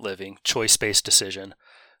independent living, choice-based decision.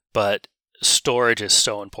 But storage is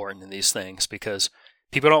so important in these things because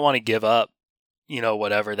people don't want to give up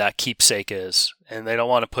whatever that keepsake is. And they don't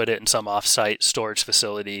want to put it in some off-site storage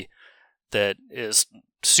facility that is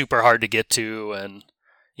super hard to get to. And,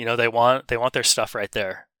 they want their stuff right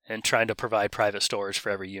there. And trying to provide private storage for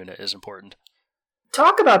every unit is important.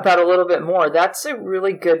 Talk about that a little bit more. That's a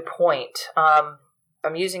really good point.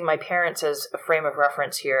 I'm using my parents as a frame of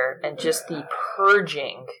reference here, and just the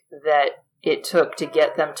purging that it took to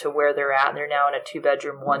get them to where they're at. And they're now in a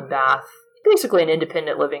 2-bedroom, 1-bath, basically an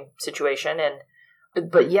independent living situation.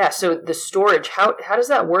 But yeah, so the storage, how does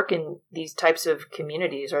that work in these types of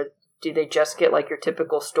communities? Or do they just get like your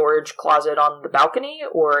typical storage closet on the balcony,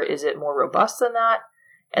 or is it more robust than that?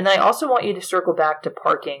 And then I also want you to circle back to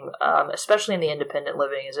parking, especially in the independent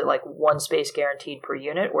living. Is it like one space guaranteed per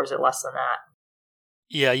unit, or is it less than that?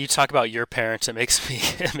 Yeah, you talk about your parents. It makes me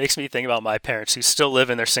think about my parents who still live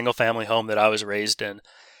in their single family home that I was raised in,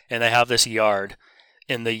 and they have this yard,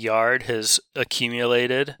 and the yard has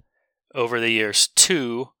accumulated over the years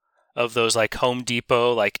 2 of those like Home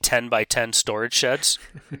Depot like 10 by 10 storage sheds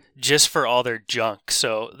just for all their junk.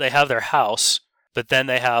 So they have their house, but then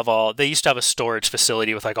they used to have a storage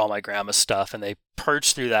facility with like all my grandma's stuff, and they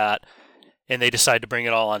purged through that, and they decided to bring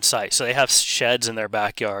it all on site. So they have sheds in their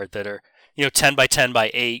backyard that are 10 by 10 by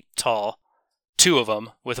 8 tall, 2 of them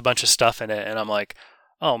with a bunch of stuff in it. And I'm like,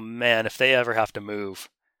 oh man, if they ever have to move,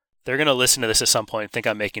 they're going to listen to this at some point and think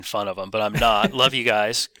I'm making fun of them, but I'm not. Love you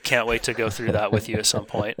guys. Can't wait to go through that with you at some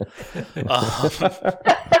point.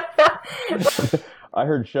 I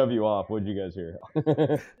heard shove you off. What'd you guys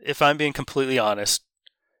hear? If I'm being completely honest,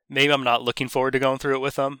 maybe I'm not looking forward to going through it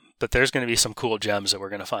with them, but there's going to be some cool gems that we're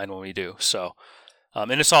going to find when we do. So,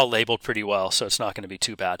 and it's all labeled pretty well, so it's not going to be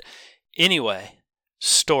too bad. Anyway,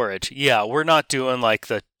 storage. Yeah, we're not doing like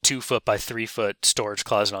the 2-foot by 3-foot storage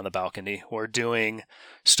closet on the balcony. We're doing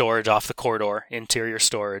storage off the corridor, interior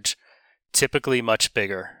storage, typically much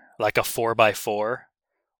bigger, like a 4x4,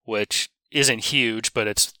 which isn't huge, but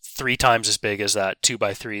it's 3 times as big as that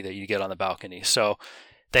 2x3 that you get on the balcony. So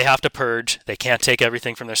they have to purge. They can't take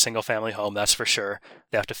everything from their single family home, that's for sure.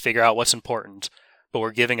 They have to figure out what's important, but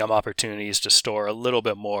we're giving them opportunities to store a little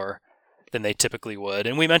bit more than they typically would.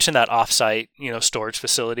 And we mentioned that off-site, storage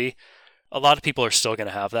facility. A lot of people are still going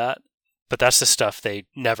to have that, but that's the stuff they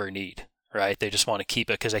never need, right? They just want to keep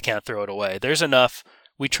it because they can't throw it away. There's enough.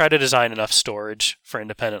 We try to design enough storage for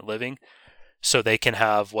independent living so they can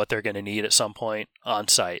have what they're going to need at some point on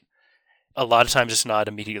site. A lot of times it's not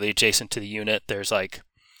immediately adjacent to the unit. There's like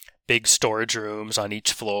big storage rooms on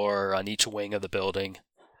each floor, on each wing of the building,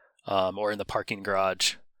 or in the parking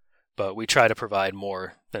garage. But we try to provide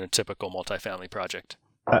more than a typical multifamily project.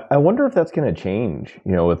 I wonder if that's going to change,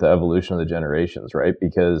 with the evolution of the generations, right?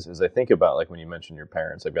 Because as I think about, like when you mentioned your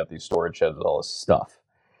parents, they've got these storage sheds with all this stuff.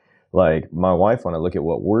 Like my wife, when I look at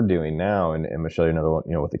what we're doing now, and Michelle, another one,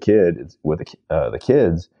 with the kids,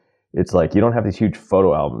 it's like you don't have these huge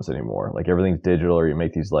photo albums anymore. Like everything's digital, or you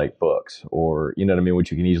make these like books, or you know what I mean,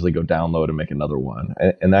 which you can easily go download and make another one,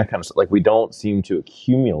 and that kind of stuff. Like we don't seem to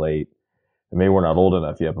accumulate. And maybe we're not old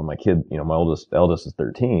enough yet, but my kid, my eldest is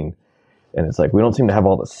 13. And it's like, we don't seem to have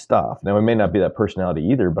all the stuff. Now, it may not be that personality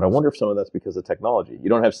either, but I wonder if some of that's because of technology. You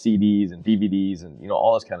don't have CDs and DVDs and,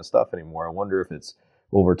 all this kind of stuff anymore. I wonder if it's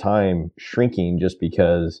over time shrinking just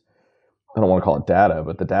because, I don't want to call it data,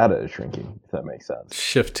 but the data is shrinking, if that makes sense.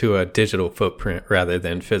 Shift to a digital footprint rather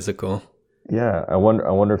than physical. Yeah. I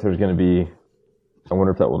wonder if there's going to be, I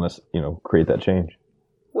wonder if that will, create that change.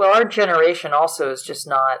 Well, our generation also is just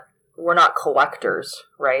we're not collectors,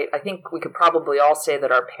 right? I think we could probably all say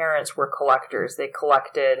that our parents were collectors. They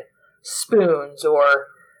collected spoons or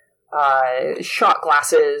shot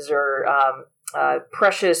glasses or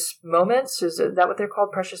precious moments. Is that what they're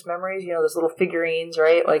called? Precious memories? Those little figurines,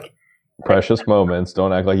 right? Like precious moments.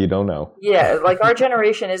 Don't act like you don't know. Yeah, like our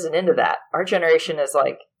generation isn't into that. Our generation is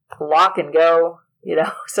like lock and go,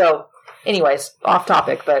 So anyways, off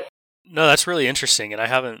topic, but no, that's really interesting, and I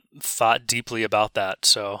haven't thought deeply about that.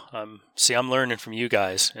 So, I'm learning from you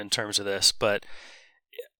guys in terms of this, but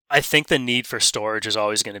I think the need for storage is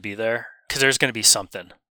always going to be there because there's going to be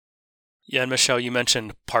something. Yeah, and Michelle, you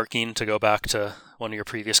mentioned parking, to go back to one of your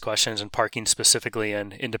previous questions, and parking specifically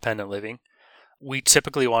in independent living. We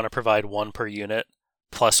typically want to provide 1 per unit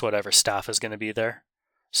plus whatever staff is going to be there.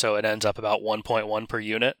 So it ends up about 1.1 per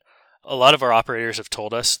unit. A lot of our operators have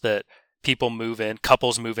told us that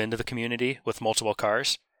couples move into the community with multiple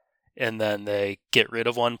cars, and then they get rid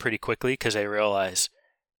of one pretty quickly because they realize,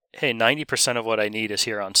 hey, 90% of what I need is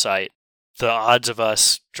here on site. The odds of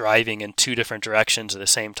us driving in 2 different directions at the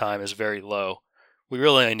same time is very low. We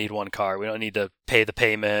really only need 1 car. We don't need to pay the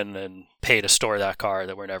payment and pay to store that car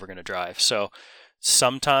that we're never going to drive. So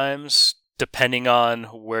sometimes depending on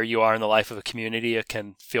where you are in the life of a community, it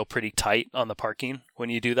can feel pretty tight on the parking when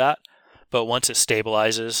you do that. But once it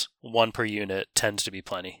stabilizes, 1 per unit tends to be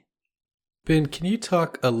plenty. Ben, can you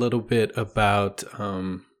talk a little bit about,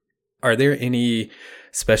 are there any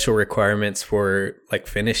special requirements for like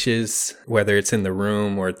finishes, whether it's in the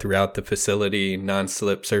room or throughout the facility,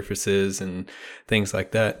 non-slip surfaces and things like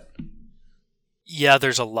that? Yeah,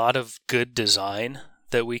 there's a lot of good design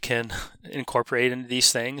that we can incorporate into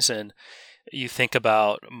these things. And you think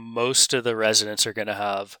about most of the residents are going to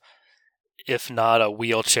have, if not a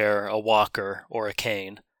wheelchair, a walker, or a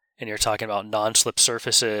cane. And you're talking about non-slip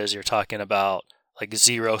surfaces, you're talking about like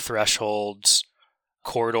 0 thresholds.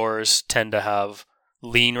 Corridors tend to have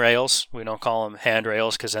lean rails. We don't call them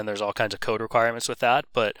handrails because then there's all kinds of code requirements with that.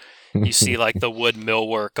 But you see like the wood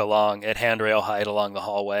millwork along at handrail height along the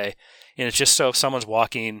hallway. And it's just so if someone's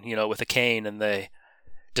walking, with a cane and they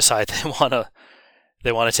decide they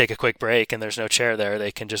want to take a quick break and there's no chair there,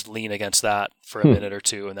 they can just lean against that for a minute or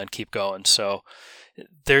two and then keep going. So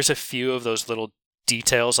there's a few of those little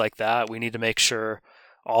details like that. We need to make sure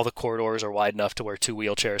all the corridors are wide enough to where 2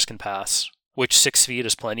 wheelchairs can pass, which 6 feet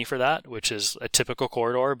is plenty for that, which is a typical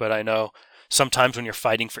corridor. But I know sometimes when you're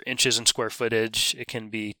fighting for inches and square footage, it can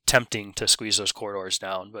be tempting to squeeze those corridors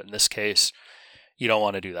down. But in this case, you don't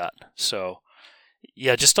want to do that. So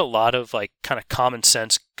yeah, just a lot of like kind of common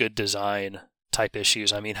sense, good design type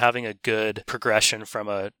issues. I mean, having a good progression from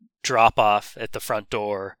a drop off at the front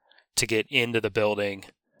door to get into the building,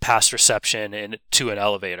 past reception and to an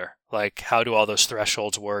elevator. Like, how do all those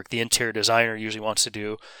thresholds work? The interior designer usually wants to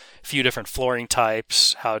do a few different flooring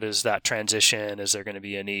types. How does that transition? Is there going to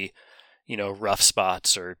be any, rough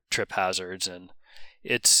spots or trip hazards? And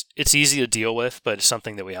it's easy to deal with, but it's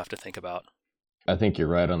something that we have to think about. I think you're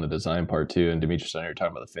right on the design part too. And Demetrius, I know you're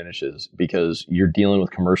talking about the finishes because you're dealing with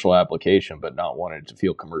commercial application, but not wanting it to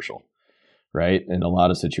feel commercial, right? In a lot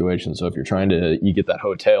of situations. So if you're you get that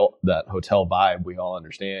hotel vibe, we all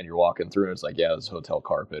understand. You're walking through and it's like, yeah, this is hotel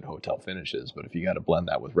carpet, hotel finishes. But if you got to blend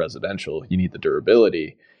that with residential, you need the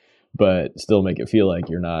durability, but still make it feel like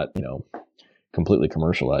you're not, completely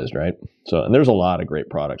commercialized, right? So, and there's a lot of great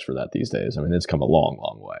products for that these days. I mean, it's come a long,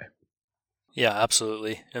 long way. Yeah,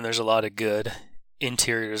 absolutely. And there's a lot of good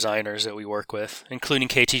interior designers that we work with, including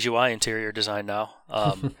KTGY interior design now,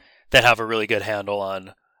 that have a really good handle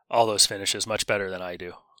on all those finishes, much better than I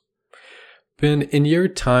do. Ben, in your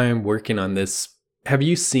time working on this, have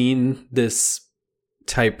you seen this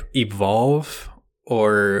type evolve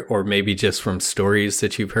or maybe just from stories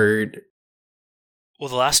that you've heard? Well,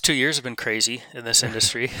 the last 2 years have been crazy in this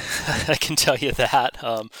industry. I can tell you that.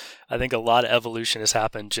 I think a lot of evolution has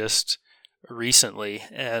happened just recently.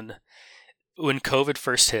 And when COVID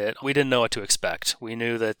first hit, we didn't know what to expect. We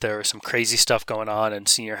knew that there was some crazy stuff going on in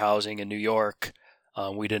senior housing in New York.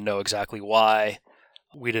 We didn't know exactly why.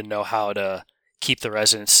 We didn't know how to keep the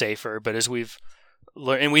residents safer. But as we've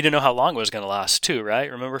learned, and we didn't know how long it was going to last too, right?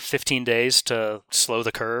 Remember 15 days to slow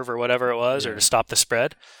the curve or whatever it was, or to stop the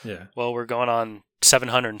spread? Yeah. Well, we're going on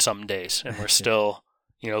 700 and something days, and we're still,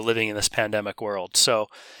 living in this pandemic world. So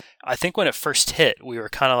I think when it first hit, we were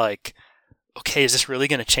kind of like, okay, is this really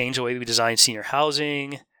going to change the way we design senior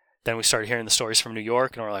housing? Then we started hearing the stories from New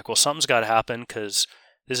York, and we're like, well, something's got to happen because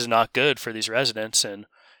this is not good for these residents. And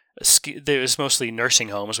there was mostly nursing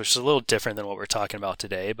homes, which is a little different than what we're talking about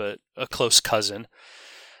today, but a close cousin.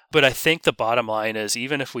 But I think the bottom line is,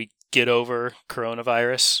 even if we get over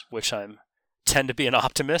coronavirus, which I tend to be an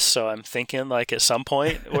optimist, so I'm thinking like at some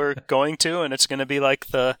point we're going to, and it's going to be like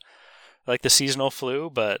the seasonal flu,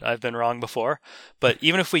 but I've been wrong before. But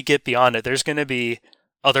even if we get beyond it, there's going to be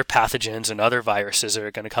other pathogens and other viruses that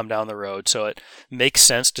are going to come down the road. So it makes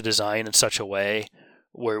sense to design in such a way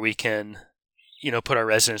where we can, put our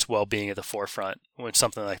residents' well-being at the forefront when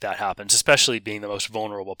something like that happens, especially being the most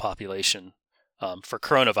vulnerable population for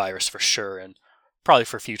coronavirus for sure, and probably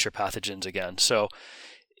for future pathogens again. So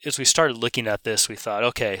as we started looking at this, we thought,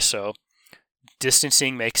 okay, so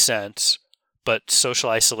distancing makes sense, but social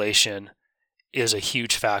isolation is a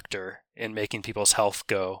huge factor in making people's health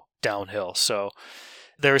go downhill. So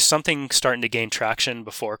there was something starting to gain traction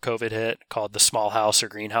before COVID hit called the small house or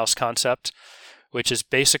greenhouse concept, which is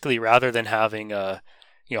basically, rather than having a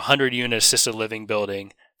 100-unit assisted living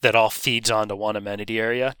building that all feeds onto one amenity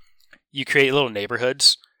area, you create little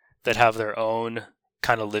neighborhoods that have their own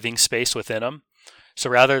kind of living space within them. So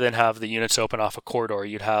rather than have the units open off a corridor,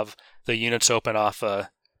 you'd have the units open off a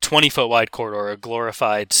 20-foot wide corridor, a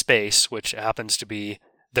glorified space, which happens to be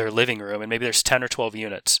their living room. And maybe there's 10 or 12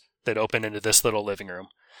 units that open into this little living room.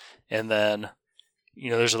 And then,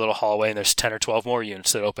 there's a little hallway and there's 10 or 12 more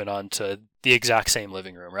units that open onto the exact same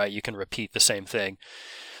living room, right? You can repeat the same thing.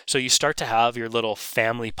 So you start to have your little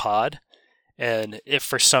family pod. And if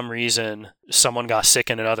for some reason someone got sick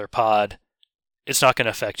in another pod, it's not going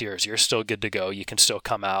to affect yours. You're still good to go. You can still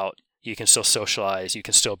come out. You can still socialize. You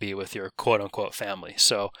can still be with your quote unquote family.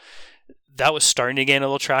 So that was starting to gain a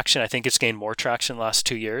little traction. I think it's gained more traction the last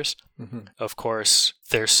 2 years. Mm-hmm. Of course,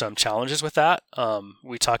 there's some challenges with that.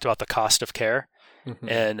 We talked about the cost of care. Mm-hmm.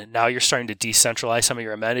 And now you're starting to decentralize some of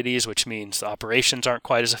your amenities, which means the operations aren't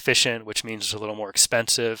quite as efficient, which means it's a little more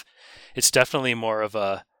expensive. It's definitely more of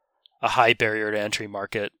a high barrier to entry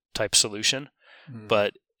market type solution. Mm-hmm.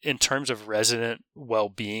 But in terms of resident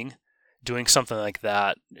well-being, doing something like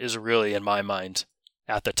that is really, in my mind,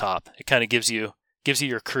 at the top. It kind of gives you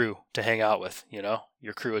your crew to hang out with,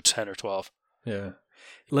 your crew of 10 or 12. Yeah.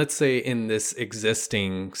 Let's say in this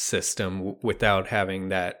existing system, without having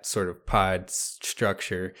that sort of pod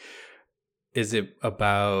structure, is it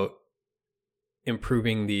about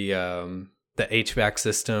improving the HVAC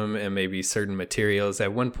system and maybe certain materials?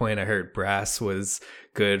 At one point, I heard brass was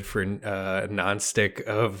good for nonstick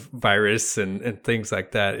of virus and things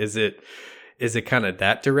like that. Is it kind of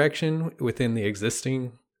that direction within the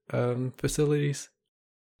existing facilities?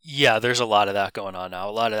 Yeah, there's a lot of that going on now.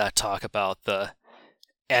 A lot of that talk about the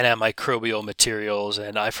antimicrobial materials,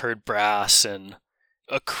 and I've heard brass and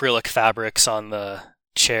acrylic fabrics on the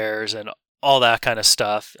chairs and all that kind of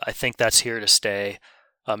stuff. I think that's here to stay.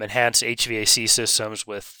 Enhanced HVAC systems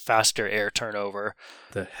with faster air turnover.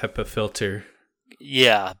 The HEPA filter.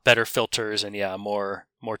 Yeah, better filters and more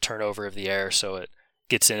turnover of the air so it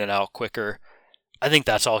gets in and out quicker. I think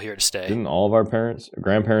that's all here to stay. Didn't all of our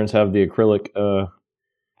grandparents have the acrylic,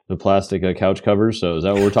 the plastic couch covers? So is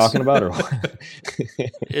that what we're talking about, or what?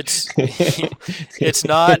 It's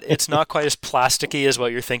not quite as plasticky as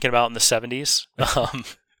what you're thinking about in the 70s.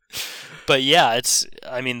 But yeah,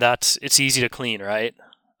 it's easy to clean, right?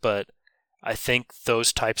 But I think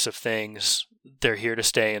those types of things, they're here to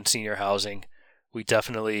stay in senior housing. We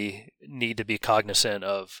definitely need to be cognizant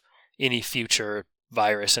of any future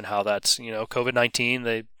virus and how that's, COVID-19,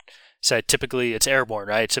 they said typically it's airborne,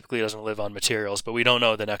 right? It typically doesn't live on materials, but we don't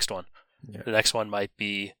know the next one. Yeah. The next one might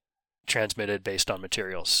be transmitted based on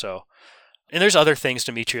materials. So, and there's other things,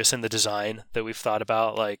 Demetrius, in the design that we've thought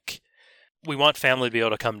about, like we want family to be able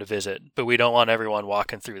to come to visit, but we don't want everyone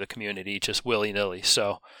walking through the community just willy-nilly.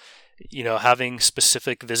 So, having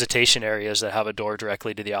specific visitation areas that have a door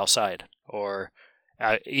directly to the outside, or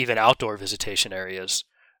even outdoor visitation areas,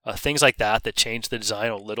 things like that change the design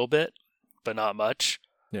a little bit, but not much.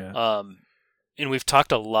 Yeah. And we've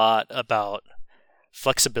talked a lot about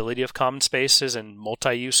flexibility of common spaces and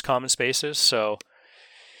multi-use common spaces. So,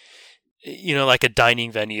 like a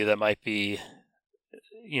dining venue that might be,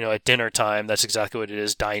 at dinner time, that's exactly what it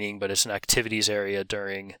is, dining, but it's an activities area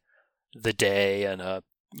during the day, and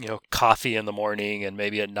coffee in the morning, and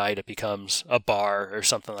maybe at night it becomes a bar or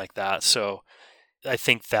something like that. So I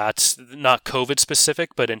think that's not COVID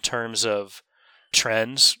specific, but in terms of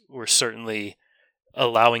trends, we're certainly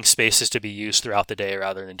allowing spaces to be used throughout the day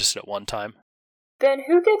rather than just at one time. Ben,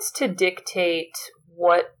 who gets to dictate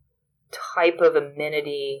what type of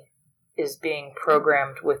amenity is being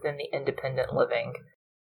programmed within the independent living?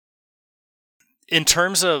 In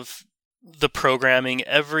terms of the programming,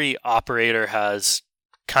 every operator has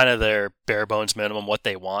kind of their bare bones minimum, what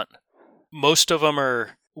they want. Most of them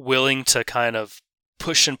are willing to kind of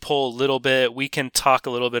push and pull a little bit. We can talk a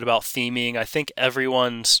little bit about theming. I think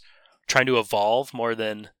everyone's trying to evolve more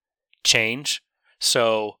than change.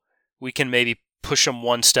 So we can maybe push them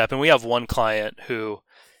one step. And we have one client who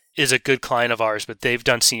is a good client of ours, but they've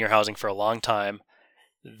done senior housing for a long time.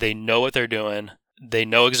 They know what they're doing. They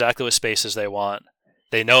know exactly what spaces they want.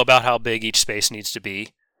 They know about how big each space needs to be.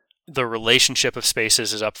 The relationship of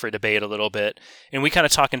spaces is up for debate a little bit. And we kind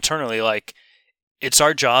of talk internally, like, it's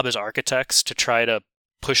our job as architects to try to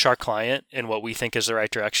push our client in what we think is the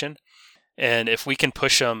right direction. And if we can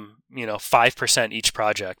push them, 5% each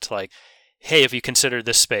project, like, hey, have you considered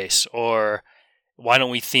this space? Or why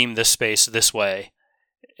don't we theme this space this way?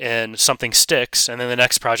 And something sticks, and then the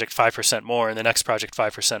next project 5% more, and the next project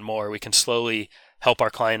 5% more, we can slowly help our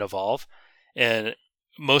client evolve. And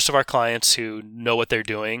most of our clients who know what they're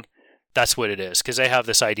doing, that's what it is, because they have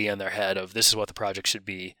this idea in their head of this is what the project should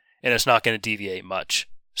be, and it's not going to deviate much.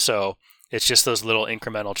 So it's just those little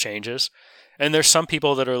incremental changes. And there's some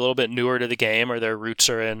people that are a little bit newer to the game, or their roots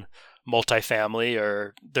are in multifamily,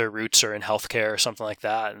 or their roots are in healthcare or something like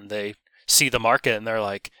that, and they see the market and they're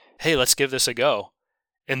like, hey, let's give this a go.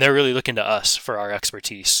 And they're really looking to us for our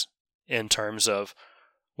expertise in terms of,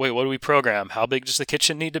 wait, what do we program? How big does the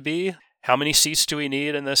kitchen need to be? How many seats do we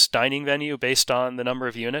need in this dining venue based on the number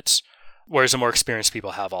of units? Whereas the more experienced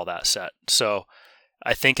people have all that set. So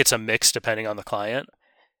I think it's a mix depending on the client.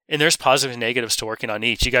 And there's positives and negatives to working on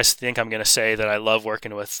each. You guys think I'm going to say that I love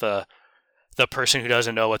working with the person who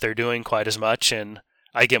doesn't know what they're doing quite as much, and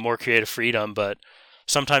I get more creative freedom, but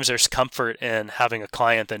sometimes there's comfort in having a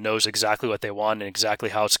client that knows exactly what they want and exactly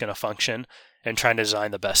how it's going to function and trying to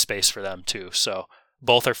design the best space for them too. So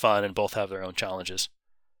both are fun and both have their own challenges.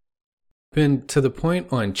 Ben, to the point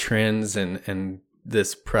on trends and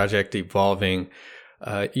this project evolving,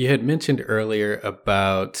 you had mentioned earlier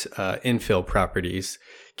about infill properties.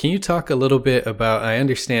 Can you talk a little bit about, I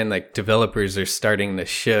understand like developers are starting to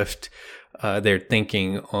shift their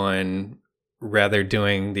thinking on rather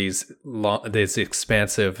doing these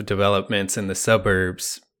expansive developments in the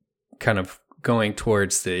suburbs, kind of going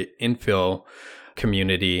towards the infill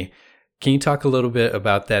community. Can you talk a little bit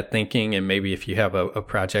about that thinking and maybe if you have a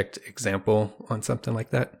project example on something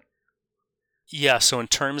like that? Yeah, so in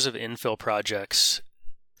terms of infill projects,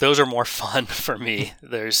 those are more fun for me.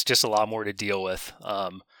 There's just a lot more to deal with,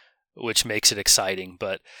 which makes it exciting.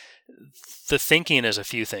 But the thinking is a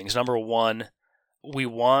few things. Number one, we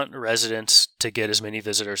want residents to get as many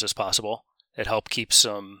visitors as possible. It helps keeps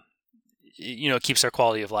them, keeps their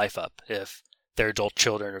quality of life up if their adult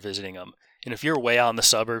children are visiting them. And if you're way out in the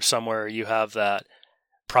suburbs somewhere, you have that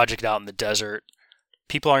project out in the desert,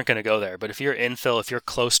 people aren't going to go there. But if you're infill, if you're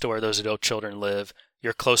close to where those adult children live,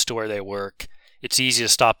 you're close to where they work, it's easy to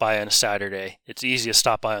stop by on a Saturday. It's easy to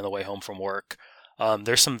stop by on the way home from work.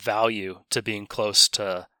 There's some value to being close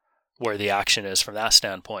to where the action is from that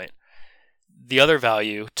standpoint. The other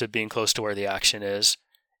value to being close to where the action is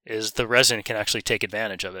the resident can actually take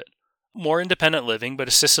advantage of it. More independent living, but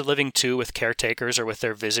assisted living too, with caretakers or with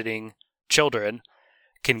their visiting children,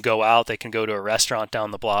 can go out. They can go to a restaurant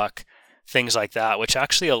down the block, things like that, which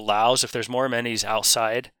actually allows, if there's more amenities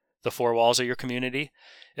outside the four walls of your community,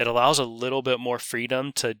 it allows a little bit more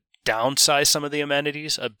freedom to downsize some of the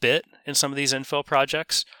amenities a bit in some of these infill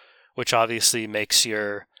projects, which obviously makes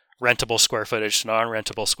your rentable square footage to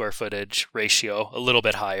non-rentable square footage ratio a little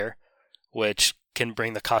bit higher, which can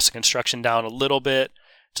bring the cost of construction down a little bit.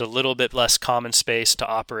 It's a little bit less common space to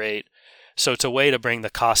operate. So it's a way to bring the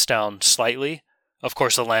cost down slightly. Of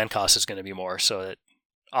course, the land cost is going to be more, so it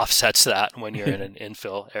offsets that when you're in an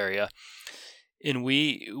infill area. And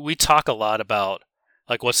we talk a lot about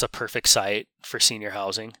like what's the perfect site for senior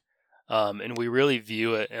housing. And we really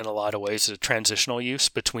view it in a lot of ways as a transitional use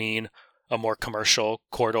between a more commercial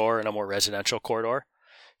corridor and a more residential corridor,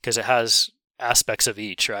 because it has aspects of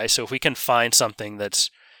each, right? So if we can find something that's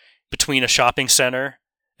between a shopping center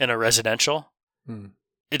and a residential,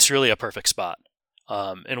 it's really a perfect spot.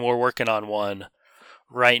 And we're working on one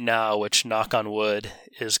right now, which, knock on wood,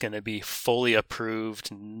 is going to be fully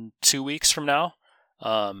approved 2 weeks from now,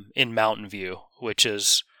 in Mountain View, which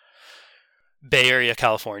is Bay Area,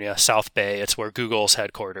 California, South Bay. It's where Google's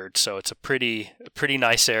headquartered. So it's a pretty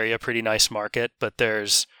nice area, pretty nice market. But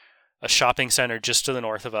there's a shopping center just to the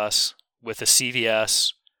north of us with a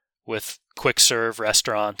CVS, with quick serve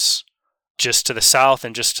restaurants. Just to the south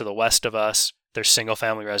and just to the west of us, there's single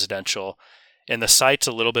family residential. And the site's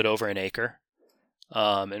a little bit over an acre.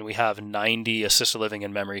 And we have 90 assisted living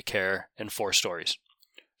and memory care and 4 stories.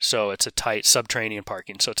 So it's a tight subterranean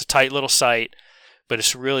parking. So it's a tight little site, but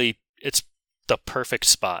it's the perfect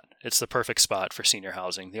spot. It's the perfect spot for senior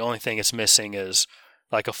housing. The only thing it's missing is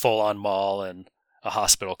like a full-on mall and a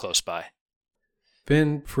hospital close by.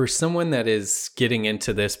 Ben, for someone that is getting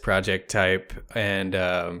into this project type and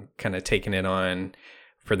kind of taking it on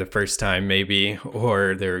for the first time maybe,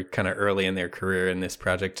 or they're kind of early in their career in this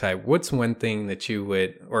project type, what's one thing that you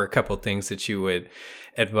would, or a couple things that you would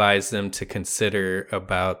advise them to consider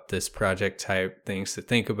about this project type, things to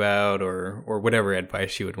think about, or whatever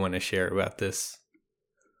advice you would want to share about this?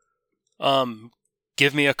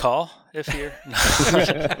 Give me a call if you're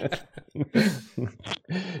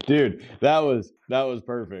Dude, that was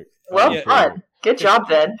perfect. Well done. Good job,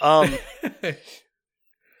 Ben.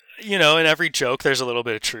 In every joke there's a little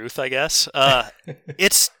bit of truth, I guess.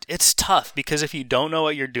 It's tough because if you don't know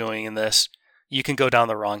what you're doing in this, you can go down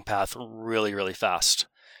the wrong path really, really fast.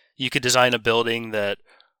 You could design a building that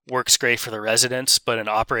works great for the residents, but an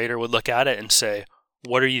operator would look at it and say,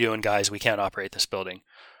 "What are you doing, guys? We can't operate this building."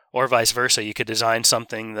 Or vice versa. You could design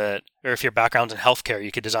something that, or if your background's in healthcare,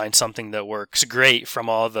 you could design something that works great from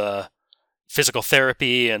all the physical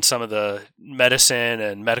therapy and some of the medicine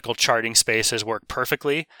and medical charting spaces work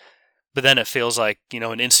perfectly, but then it feels like,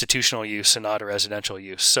 an institutional use and not a residential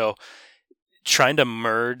use. So trying to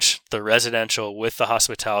merge the residential with the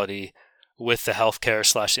hospitality, with the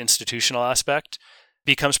healthcare / institutional aspect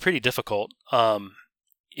becomes pretty difficult. And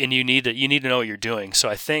you need to know what you're doing. So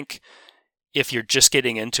I think if you're just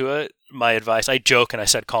getting into it, my advice, I joke and I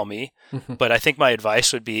said, call me, but I think my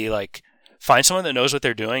advice would be like, find someone that knows what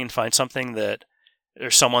they're doing and find something that, or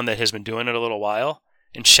someone that has been doing it a little while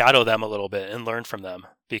and shadow them a little bit and learn from them,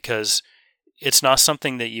 because it's not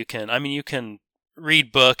something that you can, I mean, you can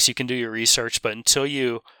read books, you can do your research, but until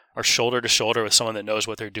you are shoulder to shoulder with someone that knows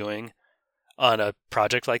what they're doing on a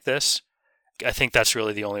project like this, I think that's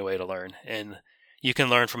really the only way to learn. And you can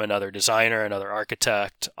learn from another designer, another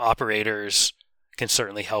architect, operators can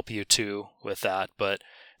certainly help you too with that. But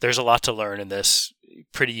there's a lot to learn in this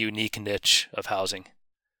pretty unique niche of housing.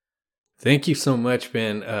 Thank you so much,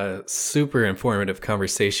 Ben. Super informative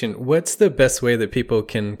conversation. What's the best way that people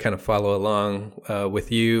can kind of follow along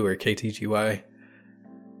with you or KTGY?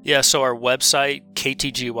 Yeah, so our website,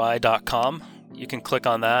 ktgy.com, you can click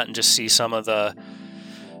on that and just see some of the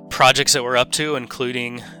projects that we're up to,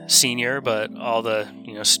 including senior, but all the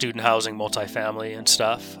student housing, multifamily and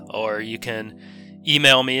stuff. Or you can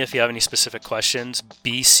email me if you have any specific questions,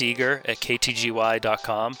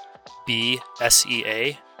 bseager@ktgy.com,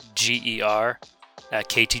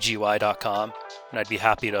 bseager@ktgy.com, and I'd be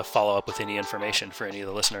happy to follow up with any information for any of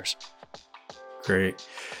the listeners. Great.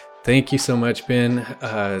 Thank you so much, Ben.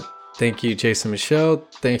 Thank you, Jason, Michelle.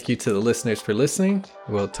 Thank you to the listeners for listening.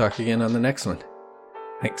 We'll talk again on the next one.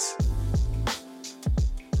 Thanks.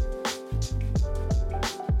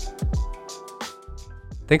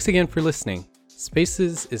 Thanks again for listening.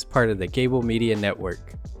 Spaces is part of the Gable Media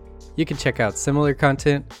Network. You can check out similar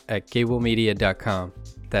content at gablemedia.com.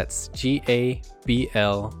 That's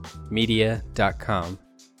GABL media.com.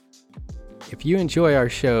 If you enjoy our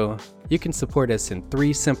show, you can support us in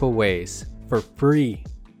 3 simple ways for free.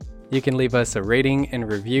 You can leave us a rating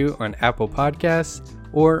and review on Apple Podcasts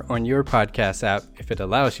or on your podcast app if it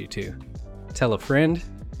allows you to. Tell a friend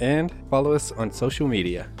and follow us on social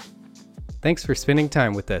media. Thanks for spending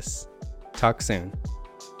time with us. Talk soon.